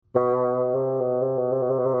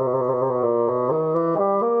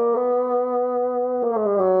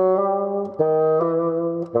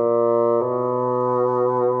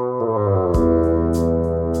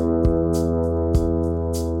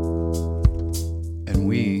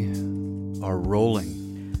are rolling.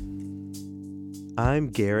 I'm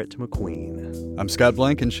Garrett McQueen. I'm Scott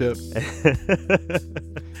Blankenship.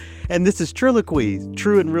 And this is Triloquy,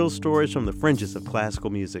 true and real stories from the fringes of classical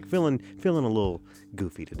music. Feeling a little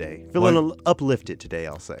goofy today. Uplifted today,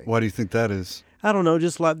 I'll say. Why do you think that is? I don't know,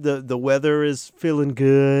 just like the weather is feeling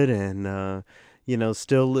good and,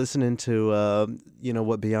 still listening to,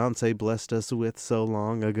 what Beyonce blessed us with so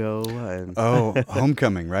long ago. And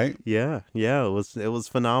Homecoming, right? Yeah, it was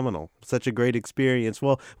phenomenal. Such a great experience.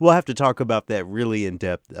 Well, we'll have to talk about that really in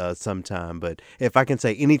depth sometime. But if I can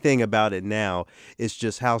say anything about it now, it's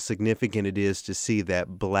just how significant it is to see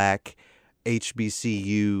that Black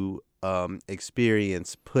HBCU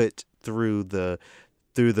experience put through the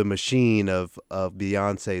machine of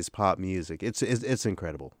Beyonce's pop music. It's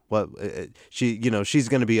incredible. She's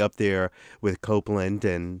going to be up there with Copeland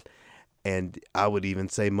and I would even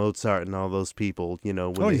say Mozart and all those people, when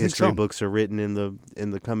the history books are written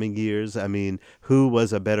in the coming years. I mean, who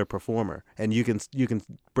was a better performer? And you can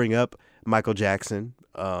bring up Michael Jackson,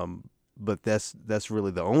 but that's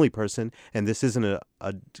really the only person. And this isn't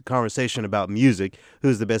a conversation about music,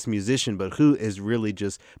 who's the best musician, but who is really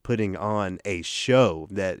just putting on a show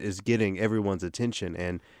that is getting everyone's attention,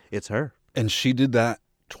 and it's her. And she did that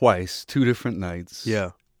twice, 2 different nights.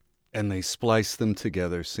 Yeah. And they spliced them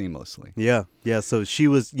together seamlessly. Yeah. So she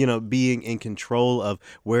was, being in control of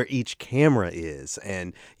where each camera is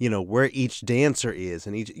and, where each dancer is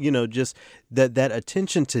and each, just that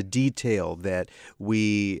attention to detail that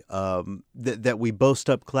we that we boast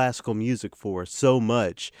up classical music for so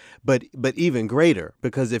much, but even greater,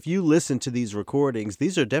 because if you listen to these recordings,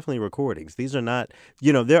 these are definitely recordings. These are not,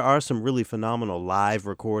 there are some really phenomenal live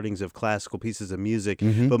recordings of classical pieces of music,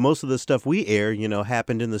 but most of the stuff we air,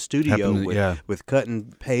 happened in the studio with cut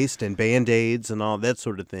and paste and Band-Aids and all that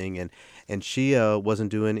sort of thing. And she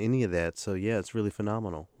wasn't doing any of that. So, yeah, it's really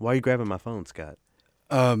phenomenal. Why are you grabbing my phone, Scott?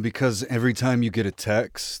 Because every time you get a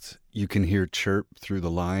text, you can hear chirp through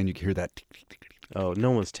the line. You can hear that. Oh,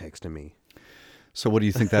 no one's texting me. So what do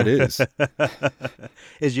you think that is?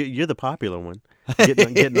 You're the popular one.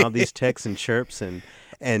 Getting all these texts and chirps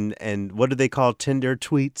and what do they call Tinder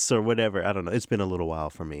tweets or whatever? I don't know. It's been a little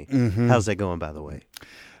while for me. Mm-hmm. How's that going, by the way?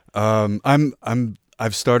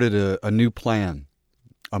 I've started a new plan.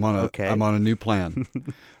 I'm on a new plan.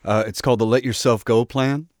 It's called the Let Yourself Go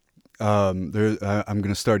plan. I'm going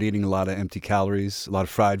to start eating a lot of empty calories, a lot of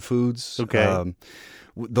fried foods. Okay.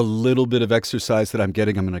 The little bit of exercise that I'm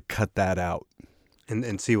getting, I'm going to cut that out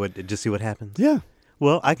and see what happens. Yeah.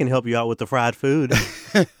 Well, I can help you out with the fried food,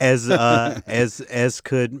 as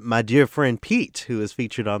could my dear friend Pete, who is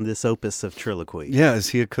featured on this opus of Triloquy. Yeah, is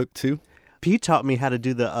he a cook too? Pete taught me how to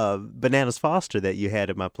do the bananas Foster that you had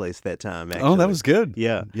at my place that time. Actually. Oh, that was good.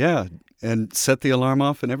 Yeah, and set the alarm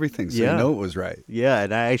off and everything, so you know it was right. Yeah,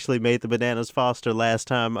 and I actually made the bananas Foster last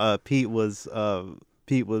time. Pete was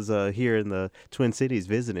here in the Twin Cities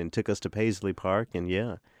visiting, took us to Paisley Park, and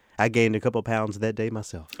yeah. I gained a couple pounds that day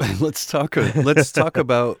myself. Let's talk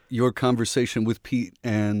about your conversation with Pete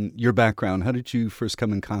and your background. How did you first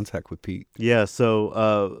come in contact with Pete? Yeah,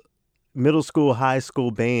 so middle school, high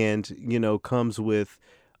school band, comes with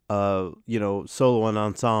solo and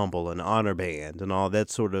ensemble and honor band and all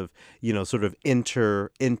that sort of inter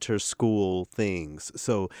school things.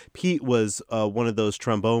 So Pete was one of those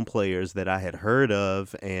trombone players that I had heard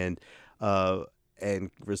of and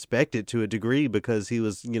respected to a degree because he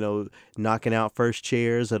was, knocking out first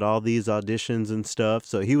chairs at all these auditions and stuff.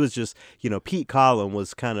 So he was just, Pete Collin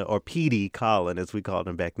was kind of, or Petey Collin as we called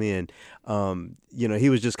him back then. He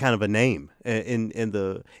was just kind of a name in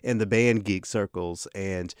the band geek circles.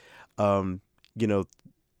 And, when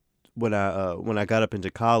I got up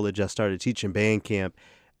into college, I started teaching band camp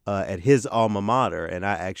at his alma mater, and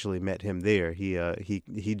I actually met him there.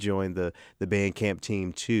 He joined the band camp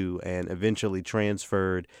team too, and eventually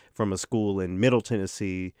transferred from a school in Middle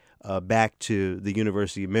Tennessee back to the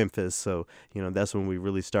University of Memphis. So that's when we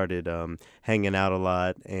really started hanging out a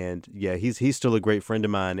lot. And yeah, he's still a great friend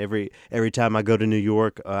of mine. Every time I go to New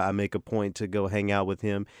York, I make a point to go hang out with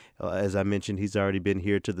him. As I mentioned, he's already been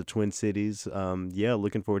here to the Twin Cities.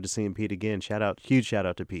 Looking forward to seeing Pete again. Huge shout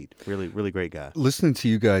out to Pete. Really, really great guy. Listening to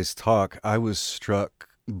you guys talk, I was struck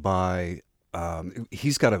by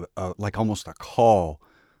he's got almost a call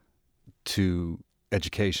to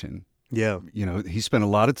education. Yeah. He spent a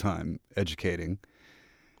lot of time educating.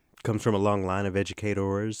 Comes from a long line of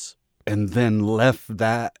educators. And then left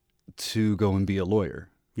that to go and be a lawyer.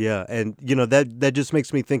 Yeah, and that just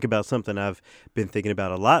makes me think about something I've been thinking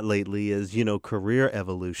about a lot lately is, career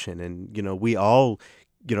evolution. And, we all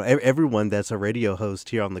everyone that's a radio host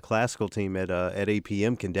here on the classical team at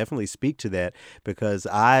APM can definitely speak to that, because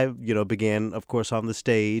I, began, of course, on the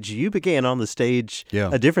stage. You began on the stage, Yeah.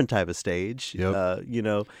 a different type of stage,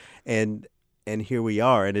 Yep. and here we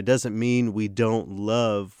are. And it doesn't mean we don't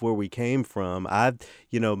love where we came from.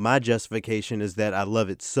 My justification is that I love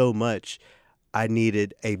it so much, I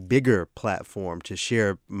needed a bigger platform to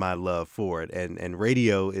share my love for it, and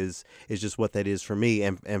radio is just what that is for me,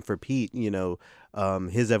 and for Pete,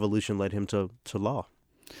 his evolution led him to law.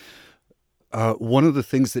 One of the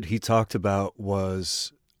things that he talked about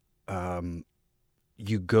was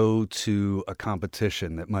you go to a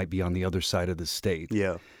competition that might be on the other side of the state.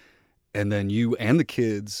 Yeah. And then you and the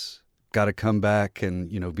kids got to come back and,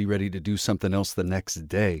 be ready to do something else the next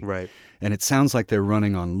day. Right. And it sounds like they're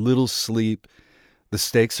running on little sleep. The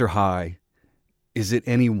stakes are high. Is it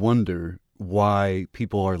any wonder why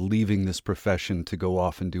people are leaving this profession to go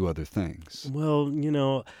off and do other things? Well,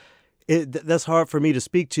 that's hard for me to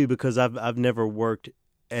speak to, because I've never worked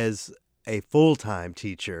as a full-time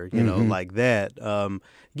teacher, like that. A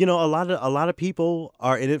lot of people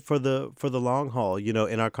are in it for the long haul.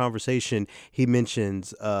 In our conversation, he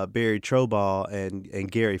mentions Barry Trobaugh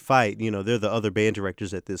and Gary Fight. They're the other band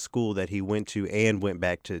directors at this school that he went to and went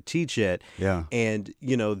back to teach at. Yeah. And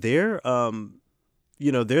they're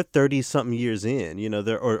 30 something years in,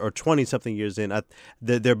 or 20 something years in.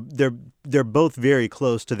 They're both very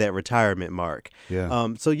close to that retirement mark.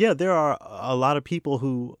 Yeah. So yeah, there are a lot of people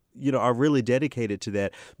who, are really dedicated to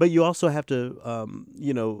that. But you also have to,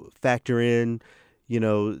 factor in,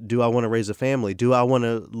 do I want to raise a family? Do I want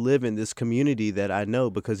to live in this community that I know?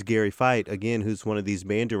 Because Gary Fight, again, who's one of these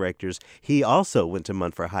band directors, he also went to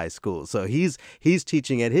Munford High School. So he's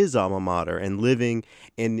teaching at his alma mater and living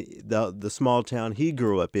in the small town he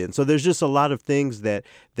grew up in. So there's just a lot of things that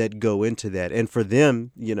go into that. And for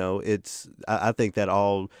them, I think that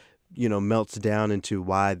all melts down into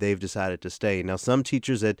why they've decided to stay. Now, some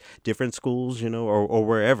teachers at different schools, or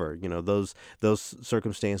wherever, those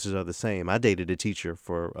circumstances are the same. I dated a teacher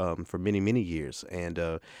for many, many years, and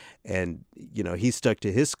he stuck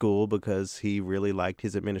to his school because he really liked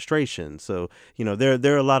his administration. So,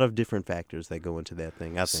 there are a lot of different factors that go into that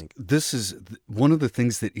thing, I think. This is one of the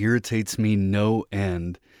things that irritates me no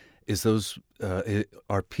end. Is those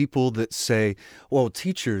are people that say, well,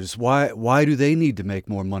 teachers, why do they need to make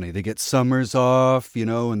more money? They get summers off,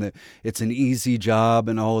 and it's an easy job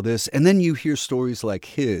and all of this. And then you hear stories like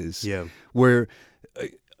his, where,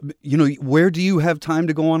 where do you have time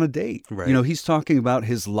to go on a date? Right. He's talking about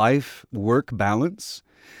his life-work balance.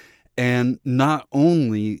 And not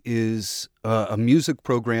only is a music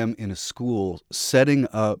program in a school setting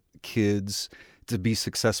up kids to be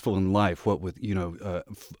successful in life, what with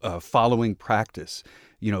following practice,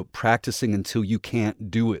 practicing until you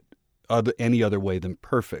can't do it any other way than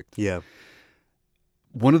perfect. Yeah.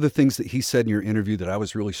 One of the things that he said in your interview that I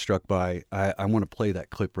was really struck by, I want to play that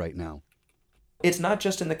clip right now. It's not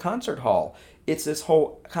just in the concert hall. It's this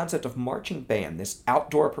whole concept of marching band, this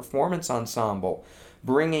outdoor performance ensemble,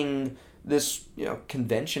 bringing this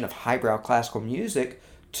convention of highbrow classical music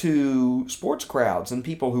to sports crowds and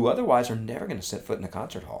people who otherwise are never going to set foot in a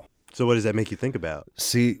concert hall. So what does that make you think about?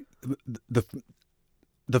 See,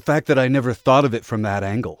 the fact that I never thought of it from that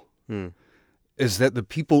angle is that the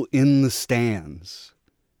people in the stands,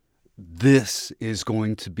 this is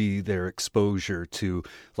going to be their exposure to,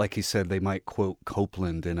 like he said, they might quote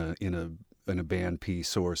Copland in a band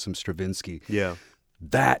piece or some Stravinsky. Yeah.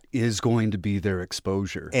 That is going to be their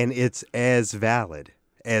exposure. And it's as valid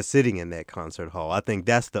as sitting in that concert hall. I think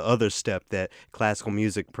that's the other step that classical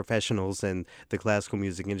music professionals and the classical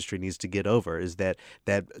music industry needs to get over, is that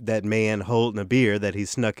man holding a beer that he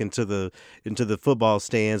snuck into the football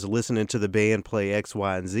stands, listening to the band play X,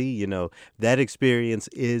 Y, and Z. That experience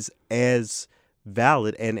is as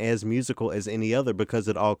valid and as musical as any other, because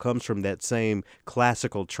it all comes from that same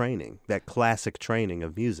classical training, that classic training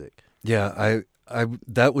of music. Yeah, I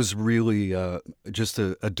that was really just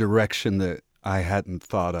a direction that I hadn't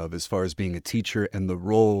thought of as far as being a teacher and the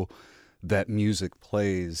role that music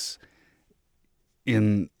plays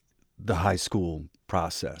in the high school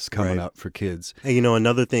process coming up for kids. And,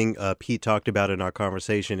 another thing Pete talked about in our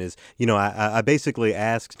conversation is, I basically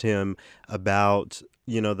asked him about,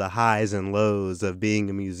 the highs and lows of being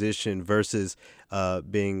a musician versus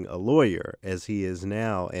being a lawyer as he is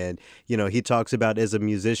now. And, he talks about as a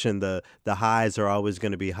musician, the highs are always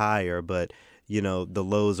going to be higher, but the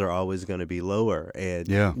lows are always going to be lower. And,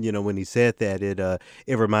 Yeah. When he said that,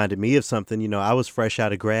 it reminded me of something. I was fresh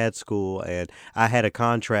out of grad school, and I had a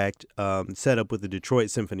contract set up with the Detroit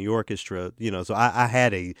Symphony Orchestra, so I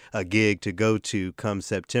had a gig to go to come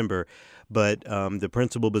September. But the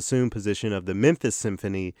principal bassoon position of the Memphis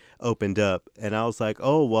Symphony opened up, and I was like,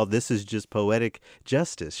 oh, well, this is just poetic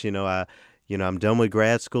justice. I'm done with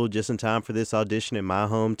grad school just in time for this audition in my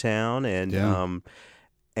hometown, and Yeah.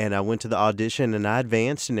 and I went to the audition, and I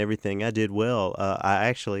advanced and everything. I did well. I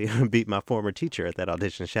actually beat my former teacher at that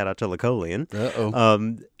audition. Shout out to Lacolian.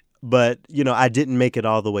 Uh-oh. But I didn't make it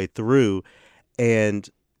all the way through, and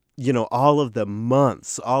all of the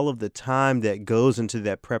months, all of the time that goes into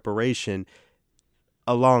that preparation,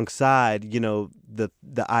 alongside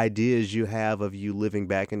the ideas you have of you living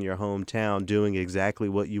back in your hometown doing exactly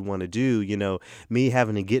what you want to do, me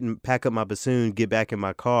having to pack up my bassoon, get back in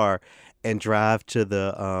my car, and drive to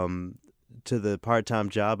the part-time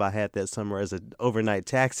job I had that summer as an overnight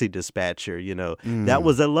taxi dispatcher. That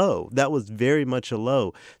was a low. That was very much a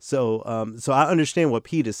low. So I understand what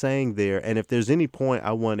Pete is saying there, and if there's any point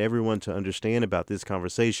I want everyone to understand about this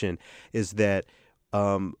conversation is that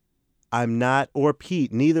I'm not, or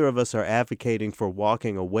Pete, neither of us are advocating for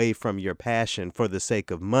walking away from your passion for the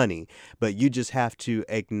sake of money, but you just have to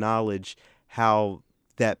acknowledge how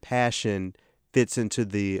that passion fits into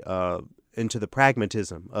the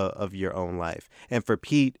pragmatism of your own life. And for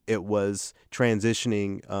Pete, it was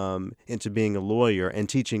transitioning into being a lawyer and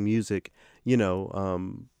teaching music,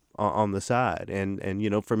 on the side. And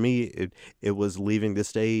for me, it was leaving the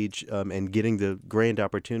stage and getting the grand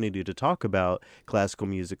opportunity to talk about classical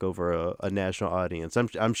music over a national audience.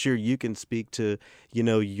 I'm sure you can speak to,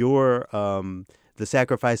 your the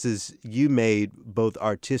sacrifices you made both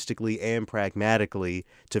artistically and pragmatically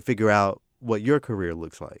to figure out what your career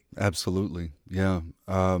looks like. Absolutely. Yeah.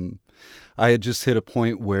 I had just hit a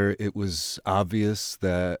point where it was obvious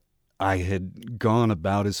that I had gone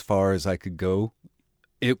about as far as I could go.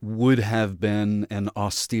 It would have been an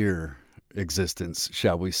austere existence,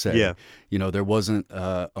 shall we say. Yeah. There wasn't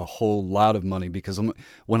a whole lot of money because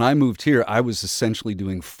when I moved here, I was essentially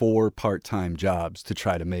doing 4 part-time jobs to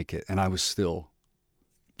try to make it, and I was still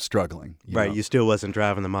struggling. Right. You still wasn't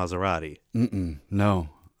driving the Maserati. No.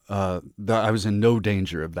 I was in no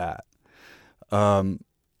danger of that.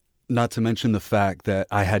 Not to mention the fact that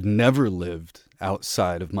I had never lived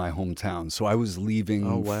outside of my hometown. So I was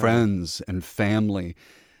leaving friends and family.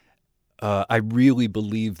 I really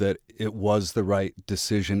believe that it was the right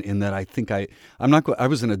decision in that I think I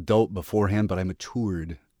was an adult beforehand, but I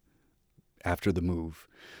matured after the move.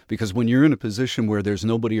 Because when you're in a position where there's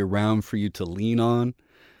nobody around for you to lean on,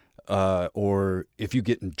 or if you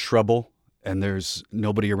get in trouble and there's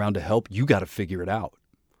nobody around to help, you got to figure it out.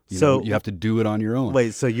 You have to do it on your own.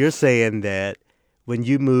 Wait, so you're saying that when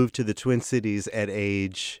you moved to the Twin Cities at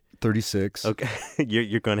age 36. Okay,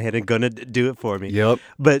 you're going ahead and going to do it for me. Yep.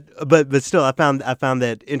 But still, I found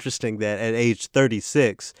that interesting that at age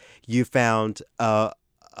 36 you found a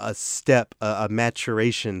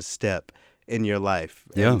maturation step in your life.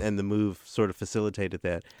 And the move sort of facilitated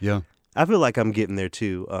that. Yeah. I feel like I'm getting there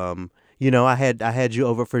too. I had you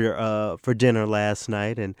over for dinner last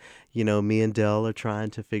night, and me and Del are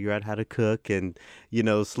trying to figure out how to cook, and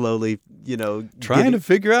slowly trying to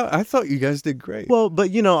figure out. I thought you guys did great. Well,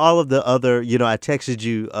 but all of the other, I texted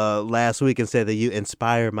you last week and said that you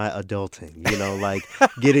inspire my adulting. Like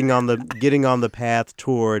getting on the path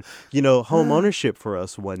toward home ownership for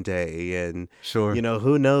us one day, and sure,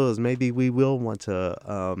 who knows, maybe we will want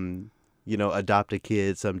to adopt a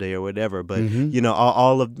kid someday or whatever. But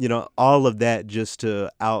all of that just to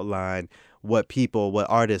outline what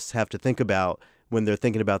artists have to think about when they're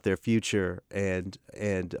thinking about their future and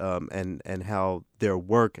how their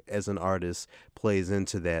work as an artist plays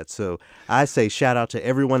into that. So I say shout out to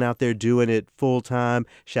everyone out there doing it full time.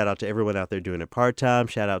 Shout out to everyone out there doing it part time.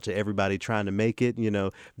 Shout out to everybody trying to make it.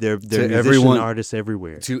 They're musician artists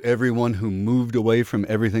everywhere. To everyone who moved away from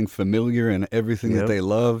everything familiar and everything that they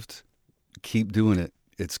loved. Keep doing it.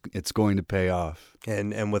 It's going to pay off.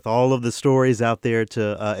 And with all of the stories out there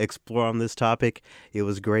to explore on this topic, it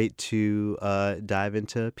was great to dive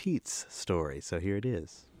into Pete's story. So here it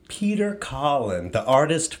is. Peter Collin, the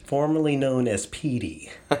artist formerly known as Petey.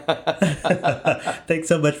 Thanks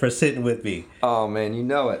so much for sitting with me. Oh, man, you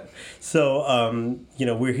know it. So,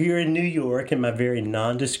 we're here in New York in my very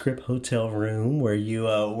nondescript hotel room where you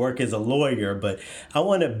work as a lawyer, but I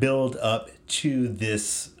want to build up to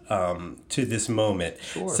this to this moment.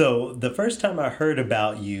 Sure. So the first time I heard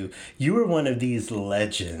about you, you were one of these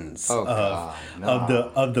legends of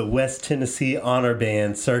the West Tennessee honor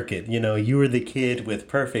band circuit. You know, you were the kid with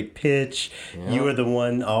perfect pitch. Yeah. You were the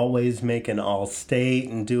one always making all state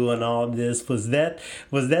and doing all this. Was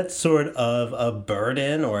that sort of a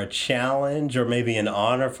burden or a challenge or maybe an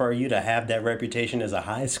honor for you to have that reputation as a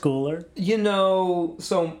high schooler? You know,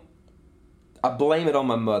 so I blame it on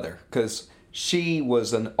my mother because she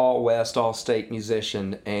was an all-West, all-state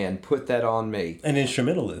musician and put that on me. An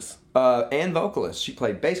instrumentalist. And vocalist. She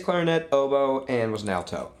played bass clarinet, oboe, and was an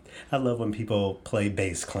alto. I love when people play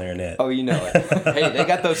bass clarinet. Oh, you know it. Hey, they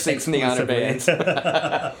got those seats in the honor bands.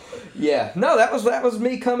 Yeah. No, that was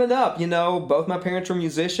me coming up. You know, both my parents were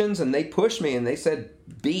musicians, and they pushed me, and they said,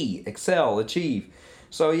 be, excel, achieve.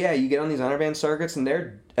 So, yeah, you get on these honor band circuits, and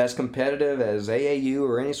they're as competitive as AAU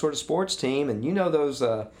or any sort of sports team, and you know those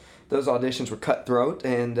auditions were cutthroat,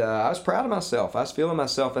 and I was proud of myself. I was feeling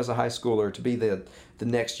myself as a high schooler to be the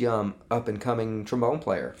next young up-and-coming trombone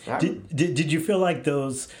player. Did you feel like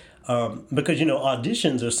those, because, you know,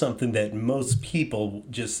 auditions are something that most people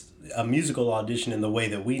a musical audition in the way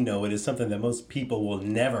that we know it is something that most people will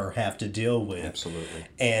never have to deal with. Absolutely.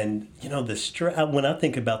 And, you know, when I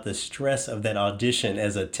think about the stress of that audition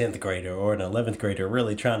as a 10th grader or an 11th grader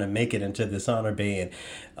really trying to make it into this honor band,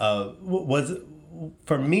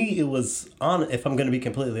 for me, it was if I'm going to be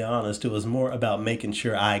completely honest, it was more about making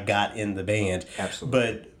sure I got in the band. Absolutely.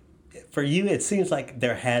 But for you, it seems like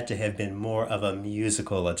there had to have been more of a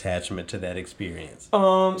musical attachment to that experience.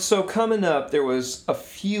 So coming up, there was a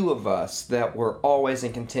few of us that were always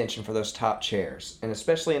in contention for those top chairs. And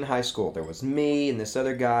especially in high school, there was me and this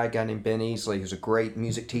other guy, a guy named Ben Easley, who's a great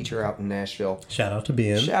music teacher out in Nashville. Shout out to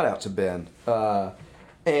Ben. Shout out to Ben.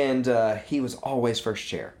 And he was always first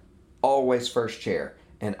chair. Always first chair.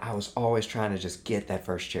 And I was always trying to just get that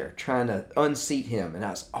first chair, trying to unseat him. And I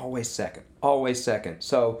was always second.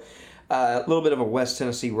 So a little bit of a West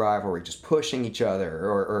Tennessee rivalry, just pushing each other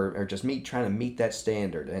or just trying to meet that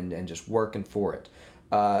standard and just working for it.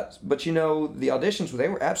 But, you know, the auditions, they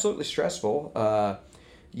were absolutely stressful.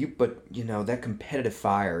 But, you know, that competitive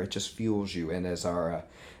fire, it just fuels you. And as our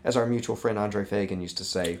mutual friend Andre Fagan used to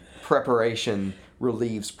say, preparation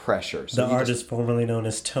relieves pressure. So the artist formerly known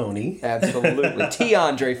as Tony. Absolutely. T.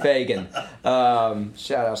 Andre Fagan.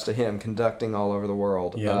 Shout outs to him, conducting all over the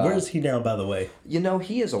world. Yeah. Where is he now, by the way? You know,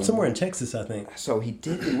 he is somewhere in Texas, I think. So he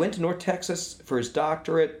went to North Texas for his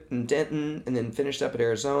doctorate in Denton and then finished up at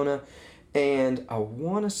Arizona. And I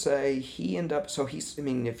want to say he ended up,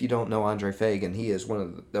 if you don't know Andre Fagan, he is one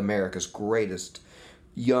of America's greatest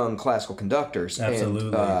young classical conductors.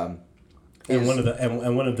 Absolutely. And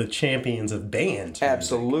one of the champions of band.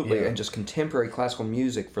 Absolutely, yeah. And just contemporary classical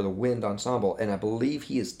music for the wind ensemble. And I believe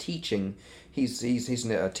he is teaching. He's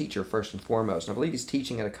a teacher first and foremost. And I believe he's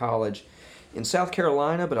teaching at a college in South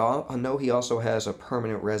Carolina. But I know he also has a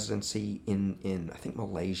permanent residency in I think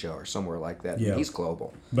Malaysia or somewhere like that. Yeah. He's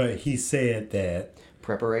global. But he said that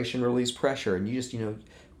preparation relieves pressure, and you just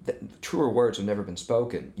truer words have never been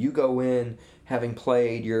spoken. You go in having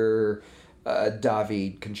played your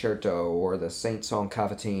David concerto or the Saint Song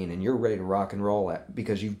Cavatine, and you're ready to rock and roll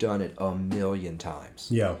because you've done it a million times.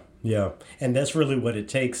 Yeah, and that's really what it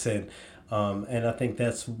takes, and I think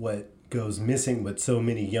that's what goes missing with so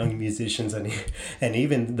many young musicians and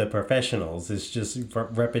even the professionals. It's just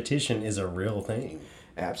repetition is a real thing.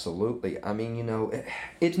 Absolutely. I mean, you know,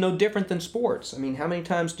 it's no different than sports. I mean, how many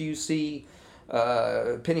times do you see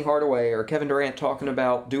Penny Hardaway or Kevin Durant talking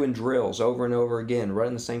about doing drills over and over again,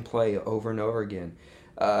 running the same play over and over again?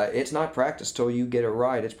 It's not practice till you get it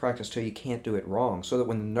right. It's practice till you can't do it wrong. So that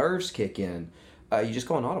when the nerves kick in, you just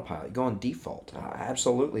go on autopilot. You go on default.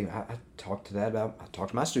 Absolutely. I talk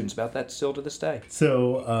to my students about that still to this day.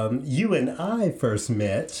 So you and I first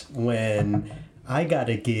met when I got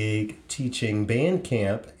a gig teaching band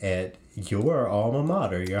camp at your alma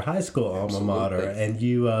mater, your high school alma mater, and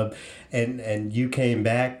you and you came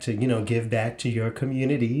back to give back to your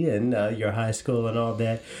community and your high school and all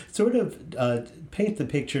that. Sort of paint the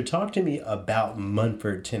picture. Talk to me about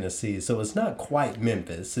Munford, Tennessee. So it's not quite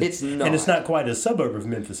Memphis. It's not, and it's not quite a suburb of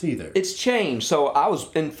Memphis either. It's changed. So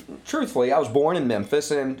truthfully, I was born in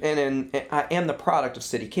Memphis, and I am the product of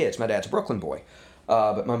city kids. My dad's a Brooklyn boy,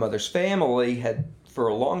 but my mother's family had, for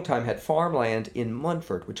a long time, had farmland in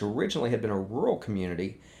Munford, which originally had been a rural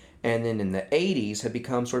community, and then in the 80s had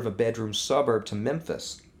become sort of a bedroom suburb to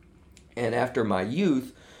Memphis. And after my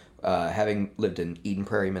youth, having lived in Eden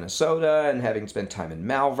Prairie, Minnesota, and having spent time in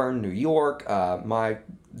Malvern, New York, my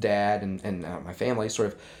dad and my family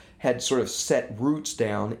had set roots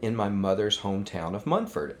down in my mother's hometown of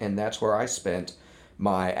Munford, and that's where I spent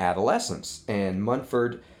my adolescence. And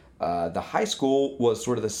Munford, the high school, was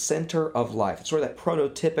sort of the center of life. It's sort of that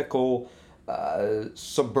prototypical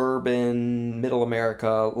suburban middle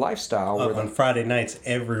America lifestyle. Where on Friday nights,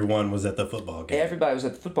 everyone was at the football game. Everybody was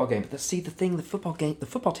at the football game. But the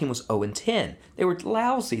football team was 0-10. They were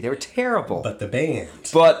lousy. They were terrible. But the band.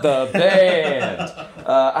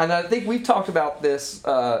 And I think we've talked about this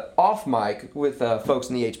off mic with folks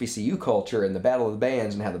in the HBCU culture and the Battle of the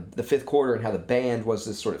Bands and how the fifth quarter and how the band was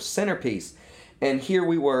this sort of centerpiece. And here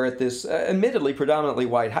we were at this admittedly predominantly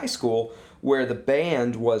white high school where the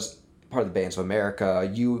band was part of the Bands of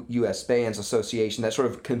America, U.S. Bands Association, that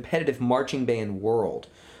sort of competitive marching band world,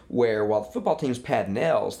 where while the football team's padding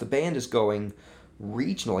L's, the band is going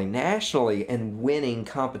regionally, nationally, and winning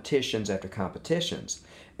competitions after competitions.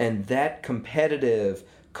 And that competitive,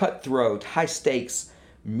 cutthroat, high-stakes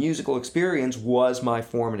musical experience was my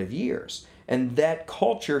formative years. And that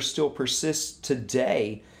culture still persists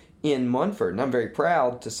today in Munford. And I'm very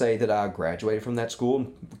proud to say that I graduated from that school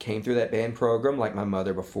and came through that band program like my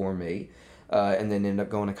mother before me, and then ended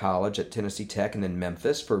up going to college at Tennessee Tech and then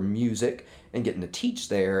Memphis for music and getting to teach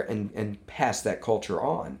there and pass that culture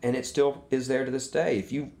on. And it still is there to this day.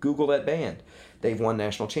 If you Google that band, they've won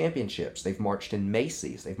national championships. They've marched in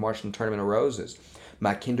Macy's. They've marched in Tournament of Roses.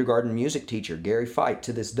 My kindergarten music teacher, Gary Fite,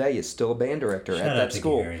 to this day is still a band director at that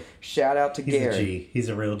school. Gary. Shout out to Gary. He's a G. He's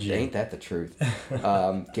a real G. Ain't that the truth?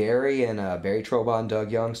 Gary and Barry Troba and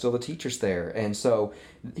Doug Young, still the teachers there. And so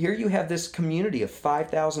here you have this community of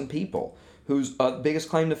 5,000 people whose biggest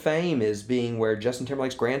claim to fame is being where Justin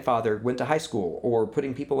Timberlake's grandfather went to high school or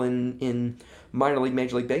putting people in minor league,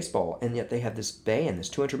 Major League Baseball. And yet they have this band, this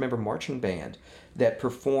 200-member marching band that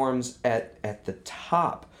performs at the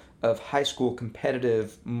top of high school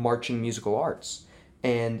competitive marching musical arts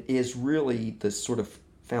and is really the sort of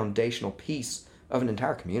foundational piece of an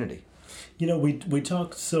entire community. You know, we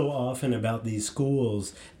talk so often about these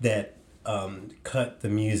schools that cut the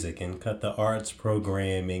music and cut the arts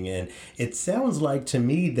programming, and it sounds like to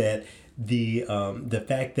me that the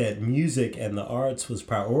fact that music and the arts was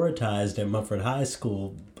prioritized at Munford High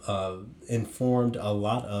School informed a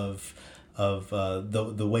lot of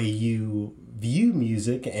the way you view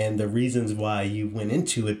music and the reasons why you went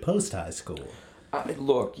into it post high school.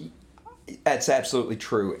 Look, that's absolutely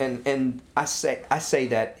true, and I say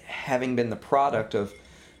that having been the product of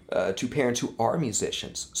two parents who are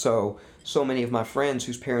musicians. So many of my friends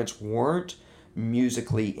whose parents weren't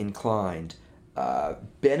musically inclined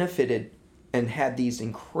benefited and had these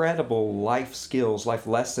incredible life skills, life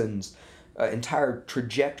lessons, entire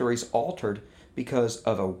trajectories altered because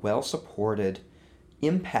of a well-supported,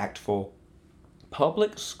 impactful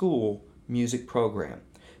public school music program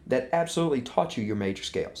that absolutely taught you your major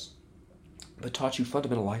scales, but taught you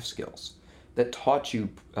fundamental life skills, that taught you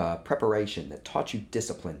preparation, that taught you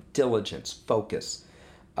discipline, diligence, focus.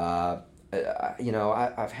 I've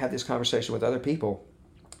had this conversation with other people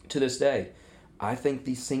to this day. I think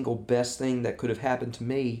the single best thing that could have happened to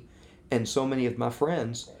me and so many of my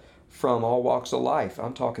friends from all walks of life,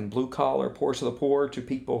 I'm talking blue collar, poorest of the poor, to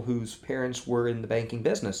people whose parents were in the banking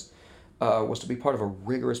business, was to be part of a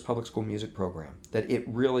rigorous public school music program. That it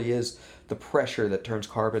really is the pressure that turns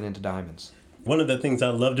carbon into diamonds. One of the things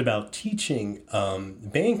I loved about teaching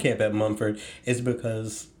band camp at Munford is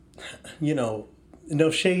because, no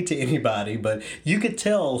shade to anybody, but you could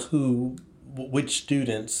tell which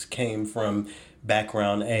students came from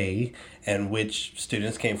background A and which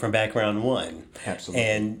students came from background 1. Absolutely.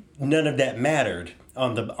 And none of that mattered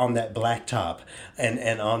on that blacktop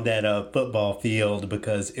and on that football field,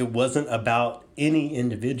 because it wasn't about any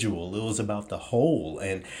individual. It was about the whole.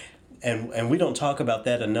 And we don't talk about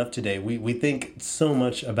that enough today. We think so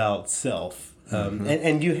much about self.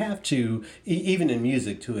 And you have to, even in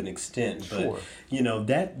music to an extent, but sure.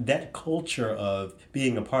 That culture of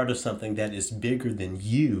being a part of something that is bigger than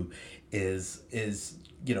you is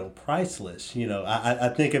priceless. I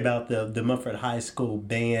think about the Munford High School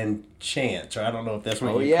band chants, or I don't know if that's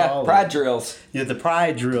what you call it. Pride drills. Yeah, the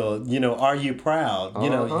pride drill. Are you proud?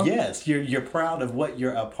 Yes, you're proud of what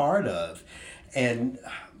you're a part of, and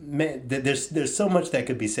man, there's so much that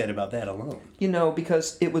could be said about that alone.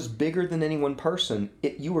 Because it was bigger than any one person.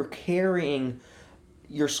 You were carrying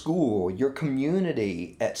your school, your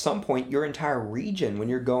community, at some point your entire region when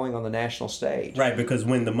you're going on the national stage. Right, because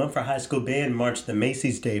when the Munford High School Band marched the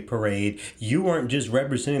Macy's Day Parade, you weren't just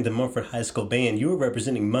representing the Munford High School Band, you were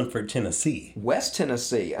representing Munford, Tennessee. West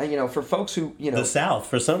Tennessee. For folks who, the South,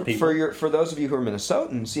 for some people. For those of you who are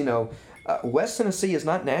Minnesotans, West Tennessee is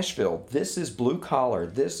not Nashville. This is blue collar.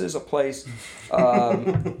 This is a place, that's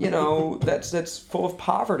full of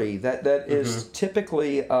poverty. That is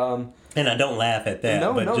typically And I don't laugh at that,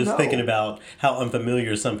 but just thinking about how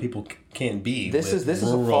unfamiliar some people can be. This is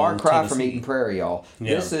a far cry from Eden Prairie, y'all.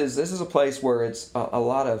 Yeah. This is a place where it's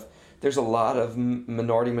there's a lot of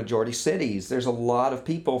minority majority cities. There's a lot of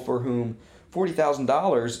people for whom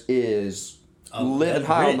 $40,000 is living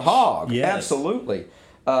high on the hog. Yes. Absolutely.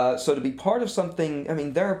 So to be part of something, I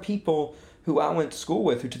mean, there are people who I went to school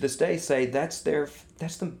with who to this day say that's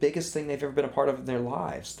the biggest thing they've ever been a part of in their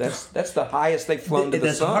lives. That's the highest they've flown to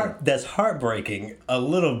the sun. That's heartbreaking a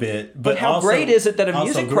little bit, but how great is it that a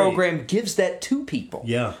music program gives that to people?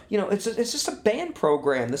 Yeah, it's just a band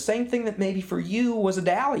program. The same thing that maybe for you was a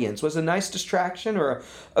dalliance, was a nice distraction or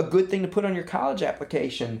a good thing to put on your college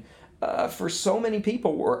application. For so many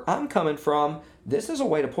people where I'm coming from, this is a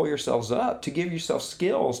way to pull yourselves up, to give yourself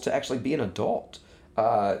skills to actually be an adult.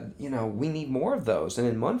 We need more of those. And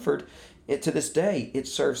in Munford, to this day, it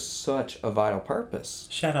serves such a vital purpose.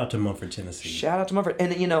 Shout out to Munford, Tennessee. Shout out to Munford.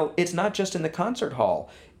 And, it's not just in the concert hall.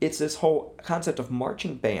 It's this whole concept of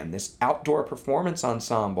marching band, this outdoor performance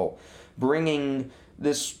ensemble, bringing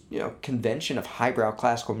this, convention of highbrow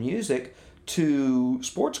classical music to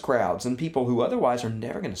sports crowds and people who otherwise are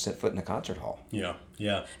never going to set foot in a concert hall. Yeah.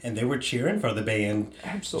 And they were cheering for the band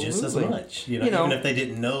just as much, even if they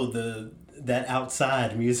didn't know that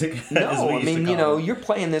outside music. No, you're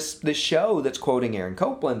playing this show that's quoting Aaron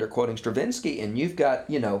Copland or quoting Stravinsky, and you've got,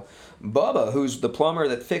 Bubba, who's the plumber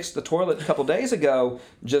that fixed the toilet a couple days ago,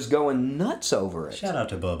 just going nuts over it. Shout out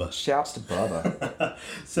to Bubba. Shouts to Bubba.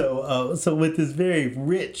 So with this very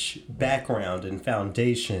rich background and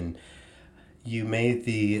foundation, you made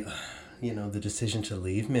the decision to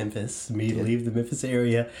leave Memphis, leave the Memphis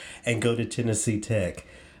area, and go to Tennessee Tech.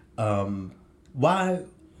 Why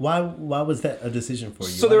was that a decision for you?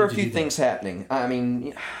 So there were a few things happening. I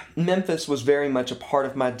mean, Memphis was very much a part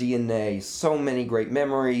of my DNA. So many great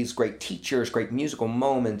memories, great teachers, great musical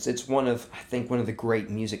moments. It's one of the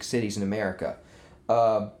great music cities in America.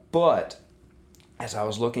 But as I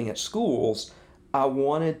was looking at schools, I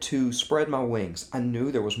wanted to spread my wings. I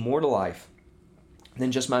knew there was more to life than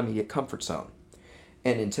just my immediate comfort zone.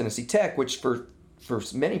 And in Tennessee Tech, which for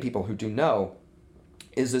many people who do know,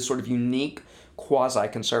 is this sort of unique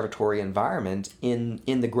quasi-conservatory environment in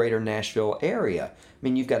the greater Nashville area. I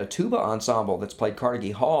mean, you've got a tuba ensemble that's played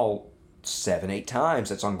Carnegie Hall 7-8 times.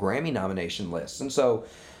 That's on Grammy nomination lists. And so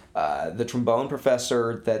the trombone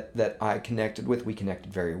professor that I connected with, we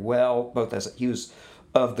connected very well, both as he was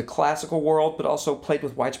of the classical world, but also played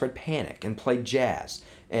with Widespread Panic and played jazz.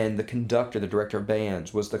 And the conductor, the director of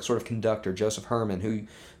bands, was the sort of conductor, Joseph Herman,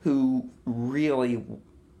 who really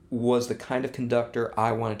was the kind of conductor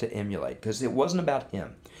I wanted to emulate, because it wasn't about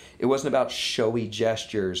him. It wasn't about showy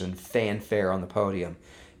gestures and fanfare on the podium.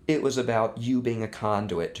 It was about you being a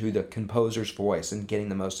conduit to the composer's voice and getting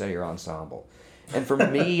the most out of your ensemble. And for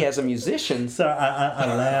me as a musician... So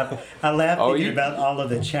I laugh thinking about all of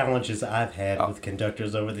the challenges I've had with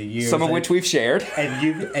conductors over the years. Some of which we've shared.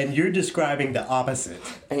 And you're describing the opposite.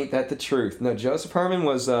 Ain't that the truth? No, Joseph Herman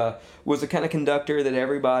was the kind of conductor that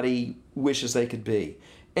everybody wishes they could be.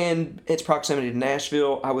 And its proximity to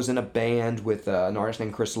Nashville, I was in a band with an artist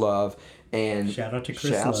named Chris Love. And shout out to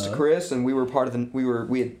Chris Shouts Love. to Chris. And we were part of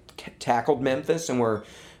we had tackled Memphis and were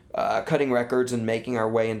cutting records and making our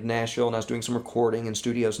way into Nashville, and I was doing some recording in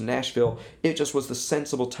studios in Nashville. It just was the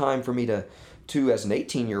sensible time for me to as an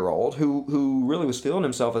 18-year-old who really was feeling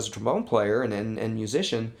himself as a trombone player and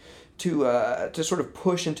musician, to sort of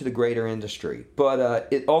push into the greater industry. But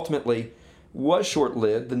it ultimately was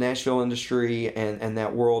short-lived. The Nashville industry and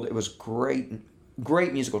that world, it was great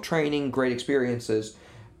musical training, great experiences,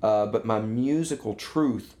 but my musical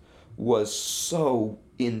truth was so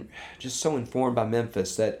informed by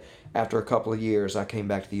Memphis that after a couple of years, I came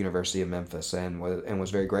back to the University of Memphis and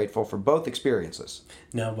was very grateful for both experiences.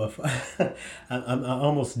 Now, I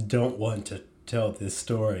almost don't want to tell this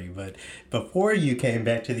story, but before you came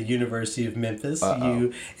back to the University of Memphis,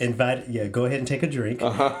 you invited. Go ahead and take a drink.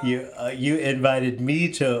 You invited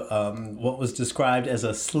me to what was described as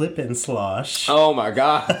a slip and slosh. Oh my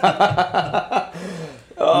God.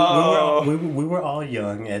 We were all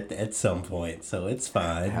young at some point, so it's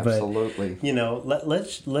fine. Absolutely. But,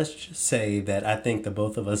 let's just say that I think the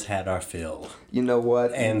both of us had our fill. You know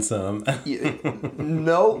what? And some.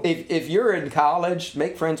 No, if you're in college,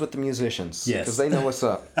 make friends with the musicians. Yes. Because they know what's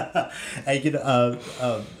up.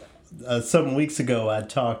 And, some weeks ago I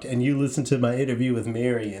talked, and you listened to my interview with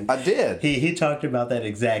Marion. I did. He talked about that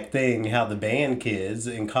exact thing, how the band kids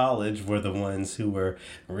in college were the ones who were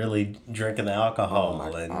really drinking the alcohol.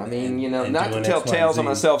 And not to tell tales on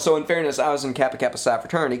myself. So in fairness, I was in Kappa Kappa Psi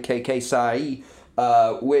fraternity, KK Psi,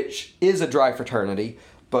 which is a dry fraternity.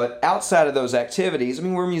 But outside of those activities, I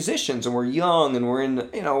mean, we're musicians and we're young and we're in,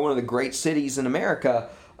 one of the great cities in America.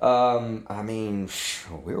 I mean,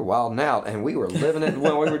 we were wilding out and we were living it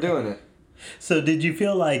when we were doing it. So did you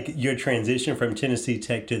feel like your transition from Tennessee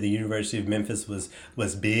Tech to the University of Memphis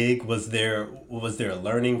was big? Was there a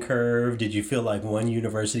learning curve? Did you feel like one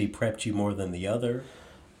university prepped you more than the other?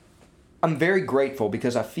 I'm very grateful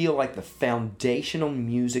because I feel like the foundational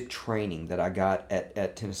music training that I got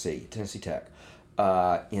at Tennessee Tech,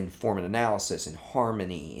 in form and analysis, in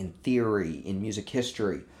harmony, in theory, in music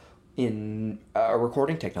history, in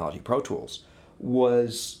recording technology, Pro Tools,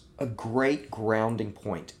 was a great grounding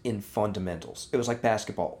point in fundamentals. It was like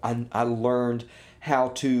basketball. I learned how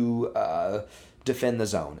to defend the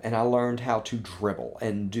zone, and I learned how to dribble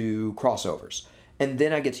and do crossovers. And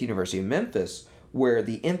then I get to University of Memphis, where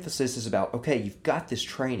the emphasis is about, okay, you've got this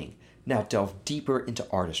training. Now delve deeper into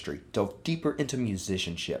artistry. Delve deeper into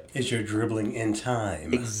musicianship. Is your dribbling in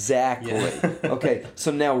time? Exactly. Yeah. Okay,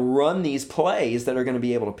 so now run these plays that are going to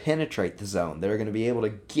be able to penetrate the zone, that are going to be able to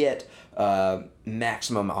get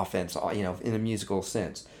maximum offense, in a musical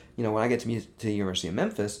sense. When I get to the University of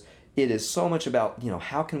Memphis, it is so much about,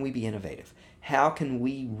 how can we be innovative? How can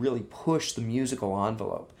we really push the musical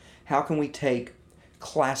envelope? How can we take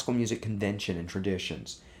classical music convention and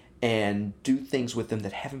traditions and do things with them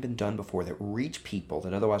that haven't been done before, that reach people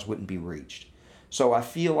that otherwise wouldn't be reached? So I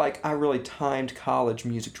feel like I really timed college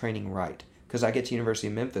music training right, because I get to University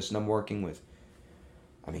of Memphis and I'm working with,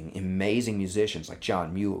 amazing musicians like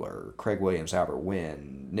John Mueller, Craig Williams, Albert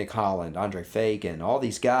Wynn, Nick Holland, Andre Fagan, all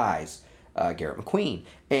these guys, Garrett McQueen.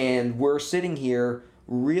 And we're sitting here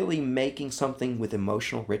really making something with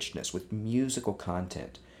emotional richness, with musical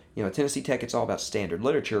content. At Tennessee Tech, it's all about standard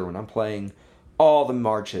literature when I'm playing all the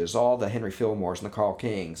marches, all the Henry Fillmores and the Carl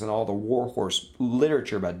Kings, and all the Warhorse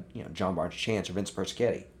literature by John Barnes Chance or Vince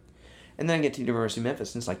Persichetti. And then I get to the University of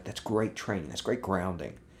Memphis, and it's like, that's great training, that's great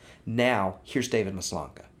grounding. Now, here's David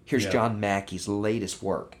Maslanka. Here's John Mackey's latest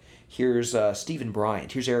work. Here's Stephen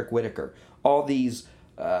Bryant. Here's Eric Whitacre. All these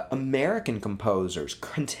American composers,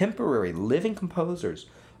 contemporary living composers,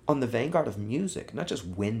 on the vanguard of music, not just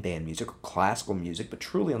wind band music or classical music, but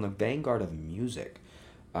truly on the vanguard of music.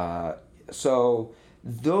 So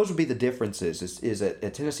those would be the differences is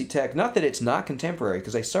at Tennessee Tech. Not that it's not contemporary,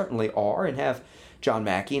 because they certainly are and have John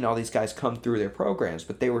Mackey and all these guys come through their programs,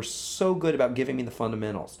 but they were so good about giving me the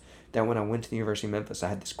fundamentals that when I went to the University of Memphis, I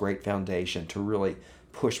had this great foundation to really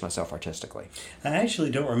push myself artistically. I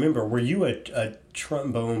actually don't remember. Were you a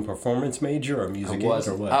trombone performance major or music ed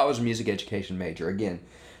or what? I was a music education major. Again,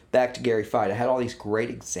 back to Gary Feit. I had all these great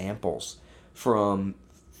examples from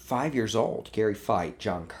 5 years old. Gary Feit,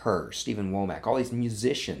 John Kerr, Stephen Womack, all these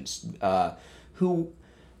musicians who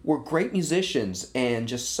were great musicians and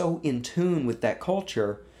just so in tune with that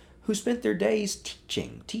culture, who spent their days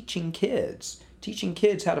teaching kids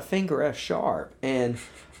how to finger F sharp and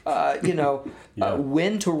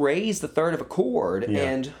when to raise the third of a chord,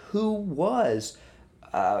 and who was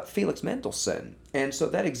Felix Mendelssohn. And so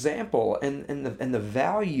that example and the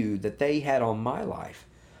value that they had on my life,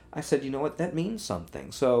 I said, you know what, that means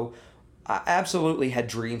something. So I absolutely had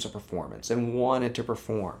dreams of performance and wanted to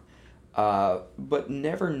perform, but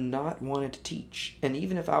never not wanted to teach. And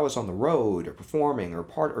even if I was on the road or performing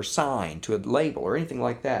or signed to a label or anything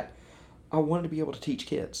like that, I wanted to be able to teach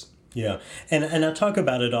kids. Yeah, and I talk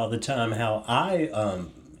about it all the time, how I,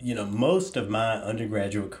 most of my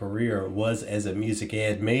undergraduate career was as a music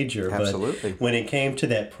ed major. Absolutely. But when it came to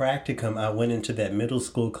that practicum, I went into that middle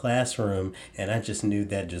school classroom, and I just knew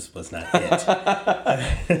that just was not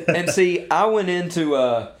it. And see, I went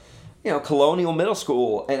into, Colonial Middle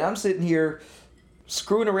School, and I'm sitting here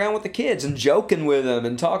screwing around with the kids and joking with them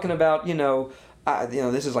and talking about,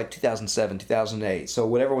 this is like 2007, 2008. So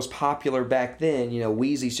whatever was popular back then,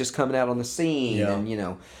 Wheezy's just coming out on the scene, and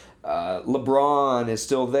LeBron is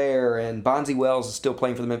still there, and Bonzi Wells is still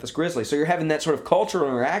playing for the Memphis Grizzlies. So you're having that sort of cultural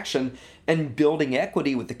interaction and building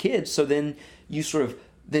equity with the kids. So then you sort of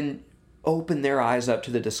then open their eyes up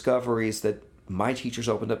to the discoveries that my teachers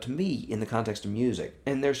opened up to me in the context of music.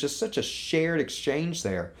 And there's just such a shared exchange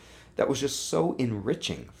there that was just so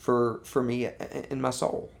enriching for me in my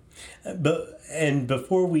soul. And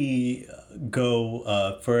before we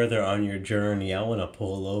go further on your journey, I want to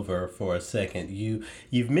pull over for a second.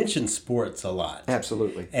 You've mentioned sports a lot.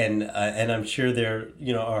 Absolutely. And I'm sure there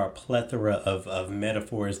are a plethora of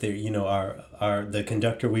metaphors there. The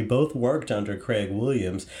conductor we both worked under, Craig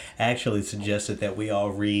Williams, actually suggested that we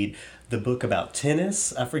all read the book about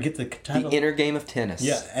tennis. I forget the title. The Inner Game of Tennis.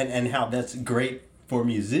 Yeah, and how that's great for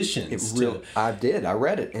musicians. I did. I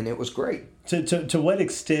read it, and it was great. To what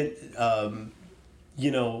extent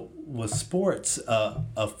was sports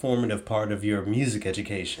a formative part of your music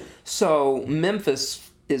education? So Memphis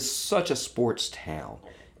is such a sports town.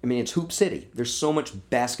 I mean, it's Hoop City. There's so much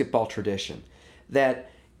basketball tradition that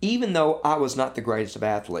even though I was not the greatest of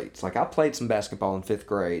athletes, like I played some basketball in 5th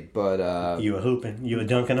grade, but you were hooping, you were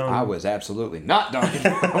dunking on. I was absolutely not dunking.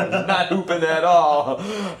 I was not hooping at all.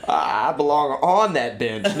 I belong on that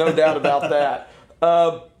bench, no doubt about that.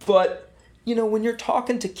 But when you're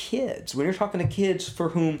talking to kids, for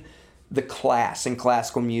whom the class in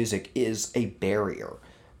classical music is a barrier,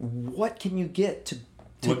 what can you get to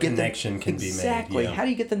what get connection them, can be made? Exactly. Yeah. How do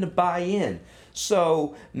you get them to buy in?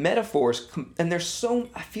 So metaphors, and I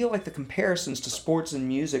feel like the comparisons to sports and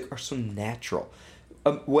music are so natural.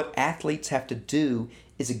 What athletes have to do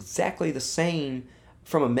is exactly the same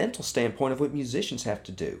from a mental standpoint of what musicians have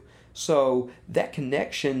to do. So that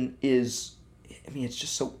connection is, it's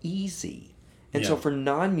just so easy. And so for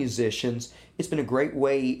non-musicians, it's been a great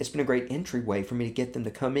entryway for me to get them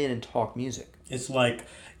to come in and talk music. It's like,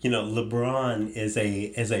 LeBron is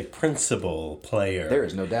a principal player. There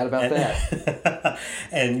is no doubt about that.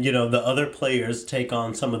 And, the other players take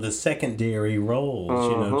on some of the secondary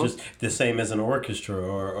roles, just the same as an orchestra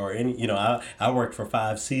or any, I worked for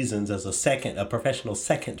 5 seasons as a professional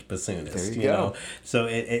second bassoonist. There you go. So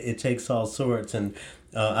it takes all sorts. And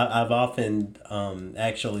I've often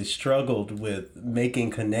actually struggled with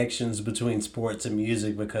making connections between sports and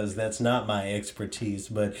music because that's not my expertise,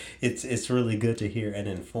 but it's really good to hear an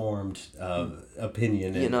informed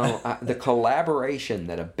opinion. The collaboration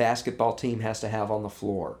that a basketball team has to have on the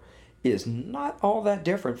floor is not all that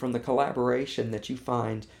different from the collaboration that you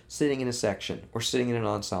find sitting in a section or sitting in an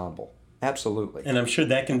ensemble. Absolutely. And I'm sure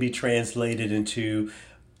that can be translated into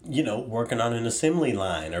working on an assembly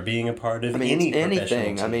line or being a part of any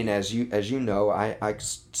anything. Team. As you know, I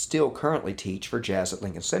still currently teach for Jazz at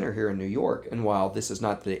Lincoln Center here in New York, and while this is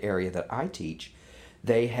not the area that I teach,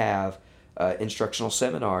 they have instructional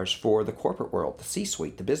seminars for the corporate world, the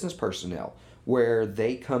C-suite, the business personnel, where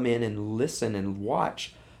they come in and listen and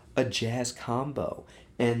watch a jazz combo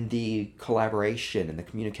and the collaboration and the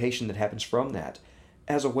communication that happens from that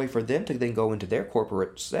as a way for them to then go into their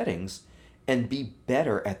corporate settings and be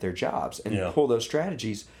better at their jobs and pull those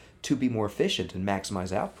strategies to be more efficient and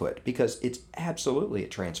maximize output, because it's absolutely,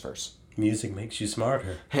 it transfers. Music makes you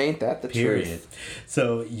smarter. Ain't that the truth?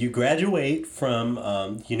 So you graduate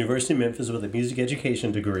from University of Memphis with a music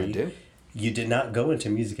education degree. I do. You did not go into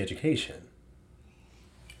music education.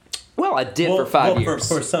 Well, I did for 5 years.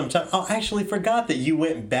 For some time. Oh, I actually forgot that you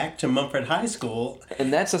went back to Mumford High School.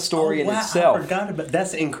 And that's a story in itself. I forgot about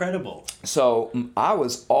that's incredible. So I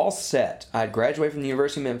was all set. I'd graduated from the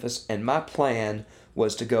University of Memphis, and my plan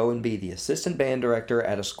was to go and be the assistant band director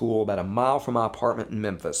at a school about a mile from my apartment in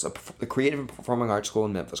Memphis, a creative and performing arts school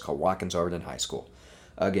in Memphis called Watkins Overton High School.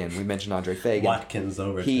 Again, we mentioned Andre Fagan. Watkins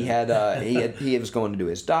Overton. He was going to do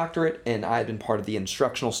his doctorate, and I had been part of the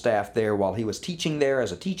instructional staff there while he was teaching there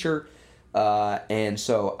as a teacher. And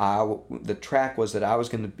so the track was that I was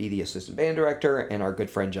going to be the assistant band director, and our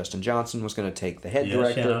good friend Justin Johnson was going to take the head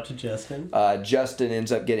director. Shout out to Justin. Justin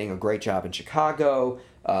ends up getting a great job in Chicago.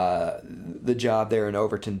 The job there in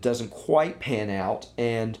Overton doesn't quite pan out,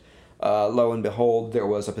 and lo and behold, there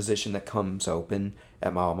was a position that comes open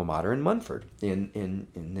at my alma mater in Munford in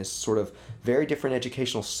this sort of very different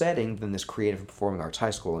educational setting than this creative and performing arts high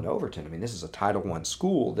school in Overton. I mean, this is a Title I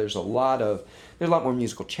school. There's a lot more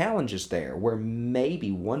musical challenges there, where maybe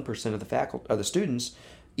 1% of the students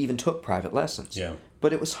even took private lessons. Yeah.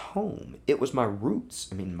 But it was home. It was my roots.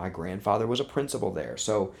 I mean, my grandfather was a principal there,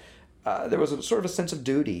 so there was a sort of a sense of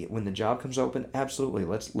duty when the job comes open. Absolutely,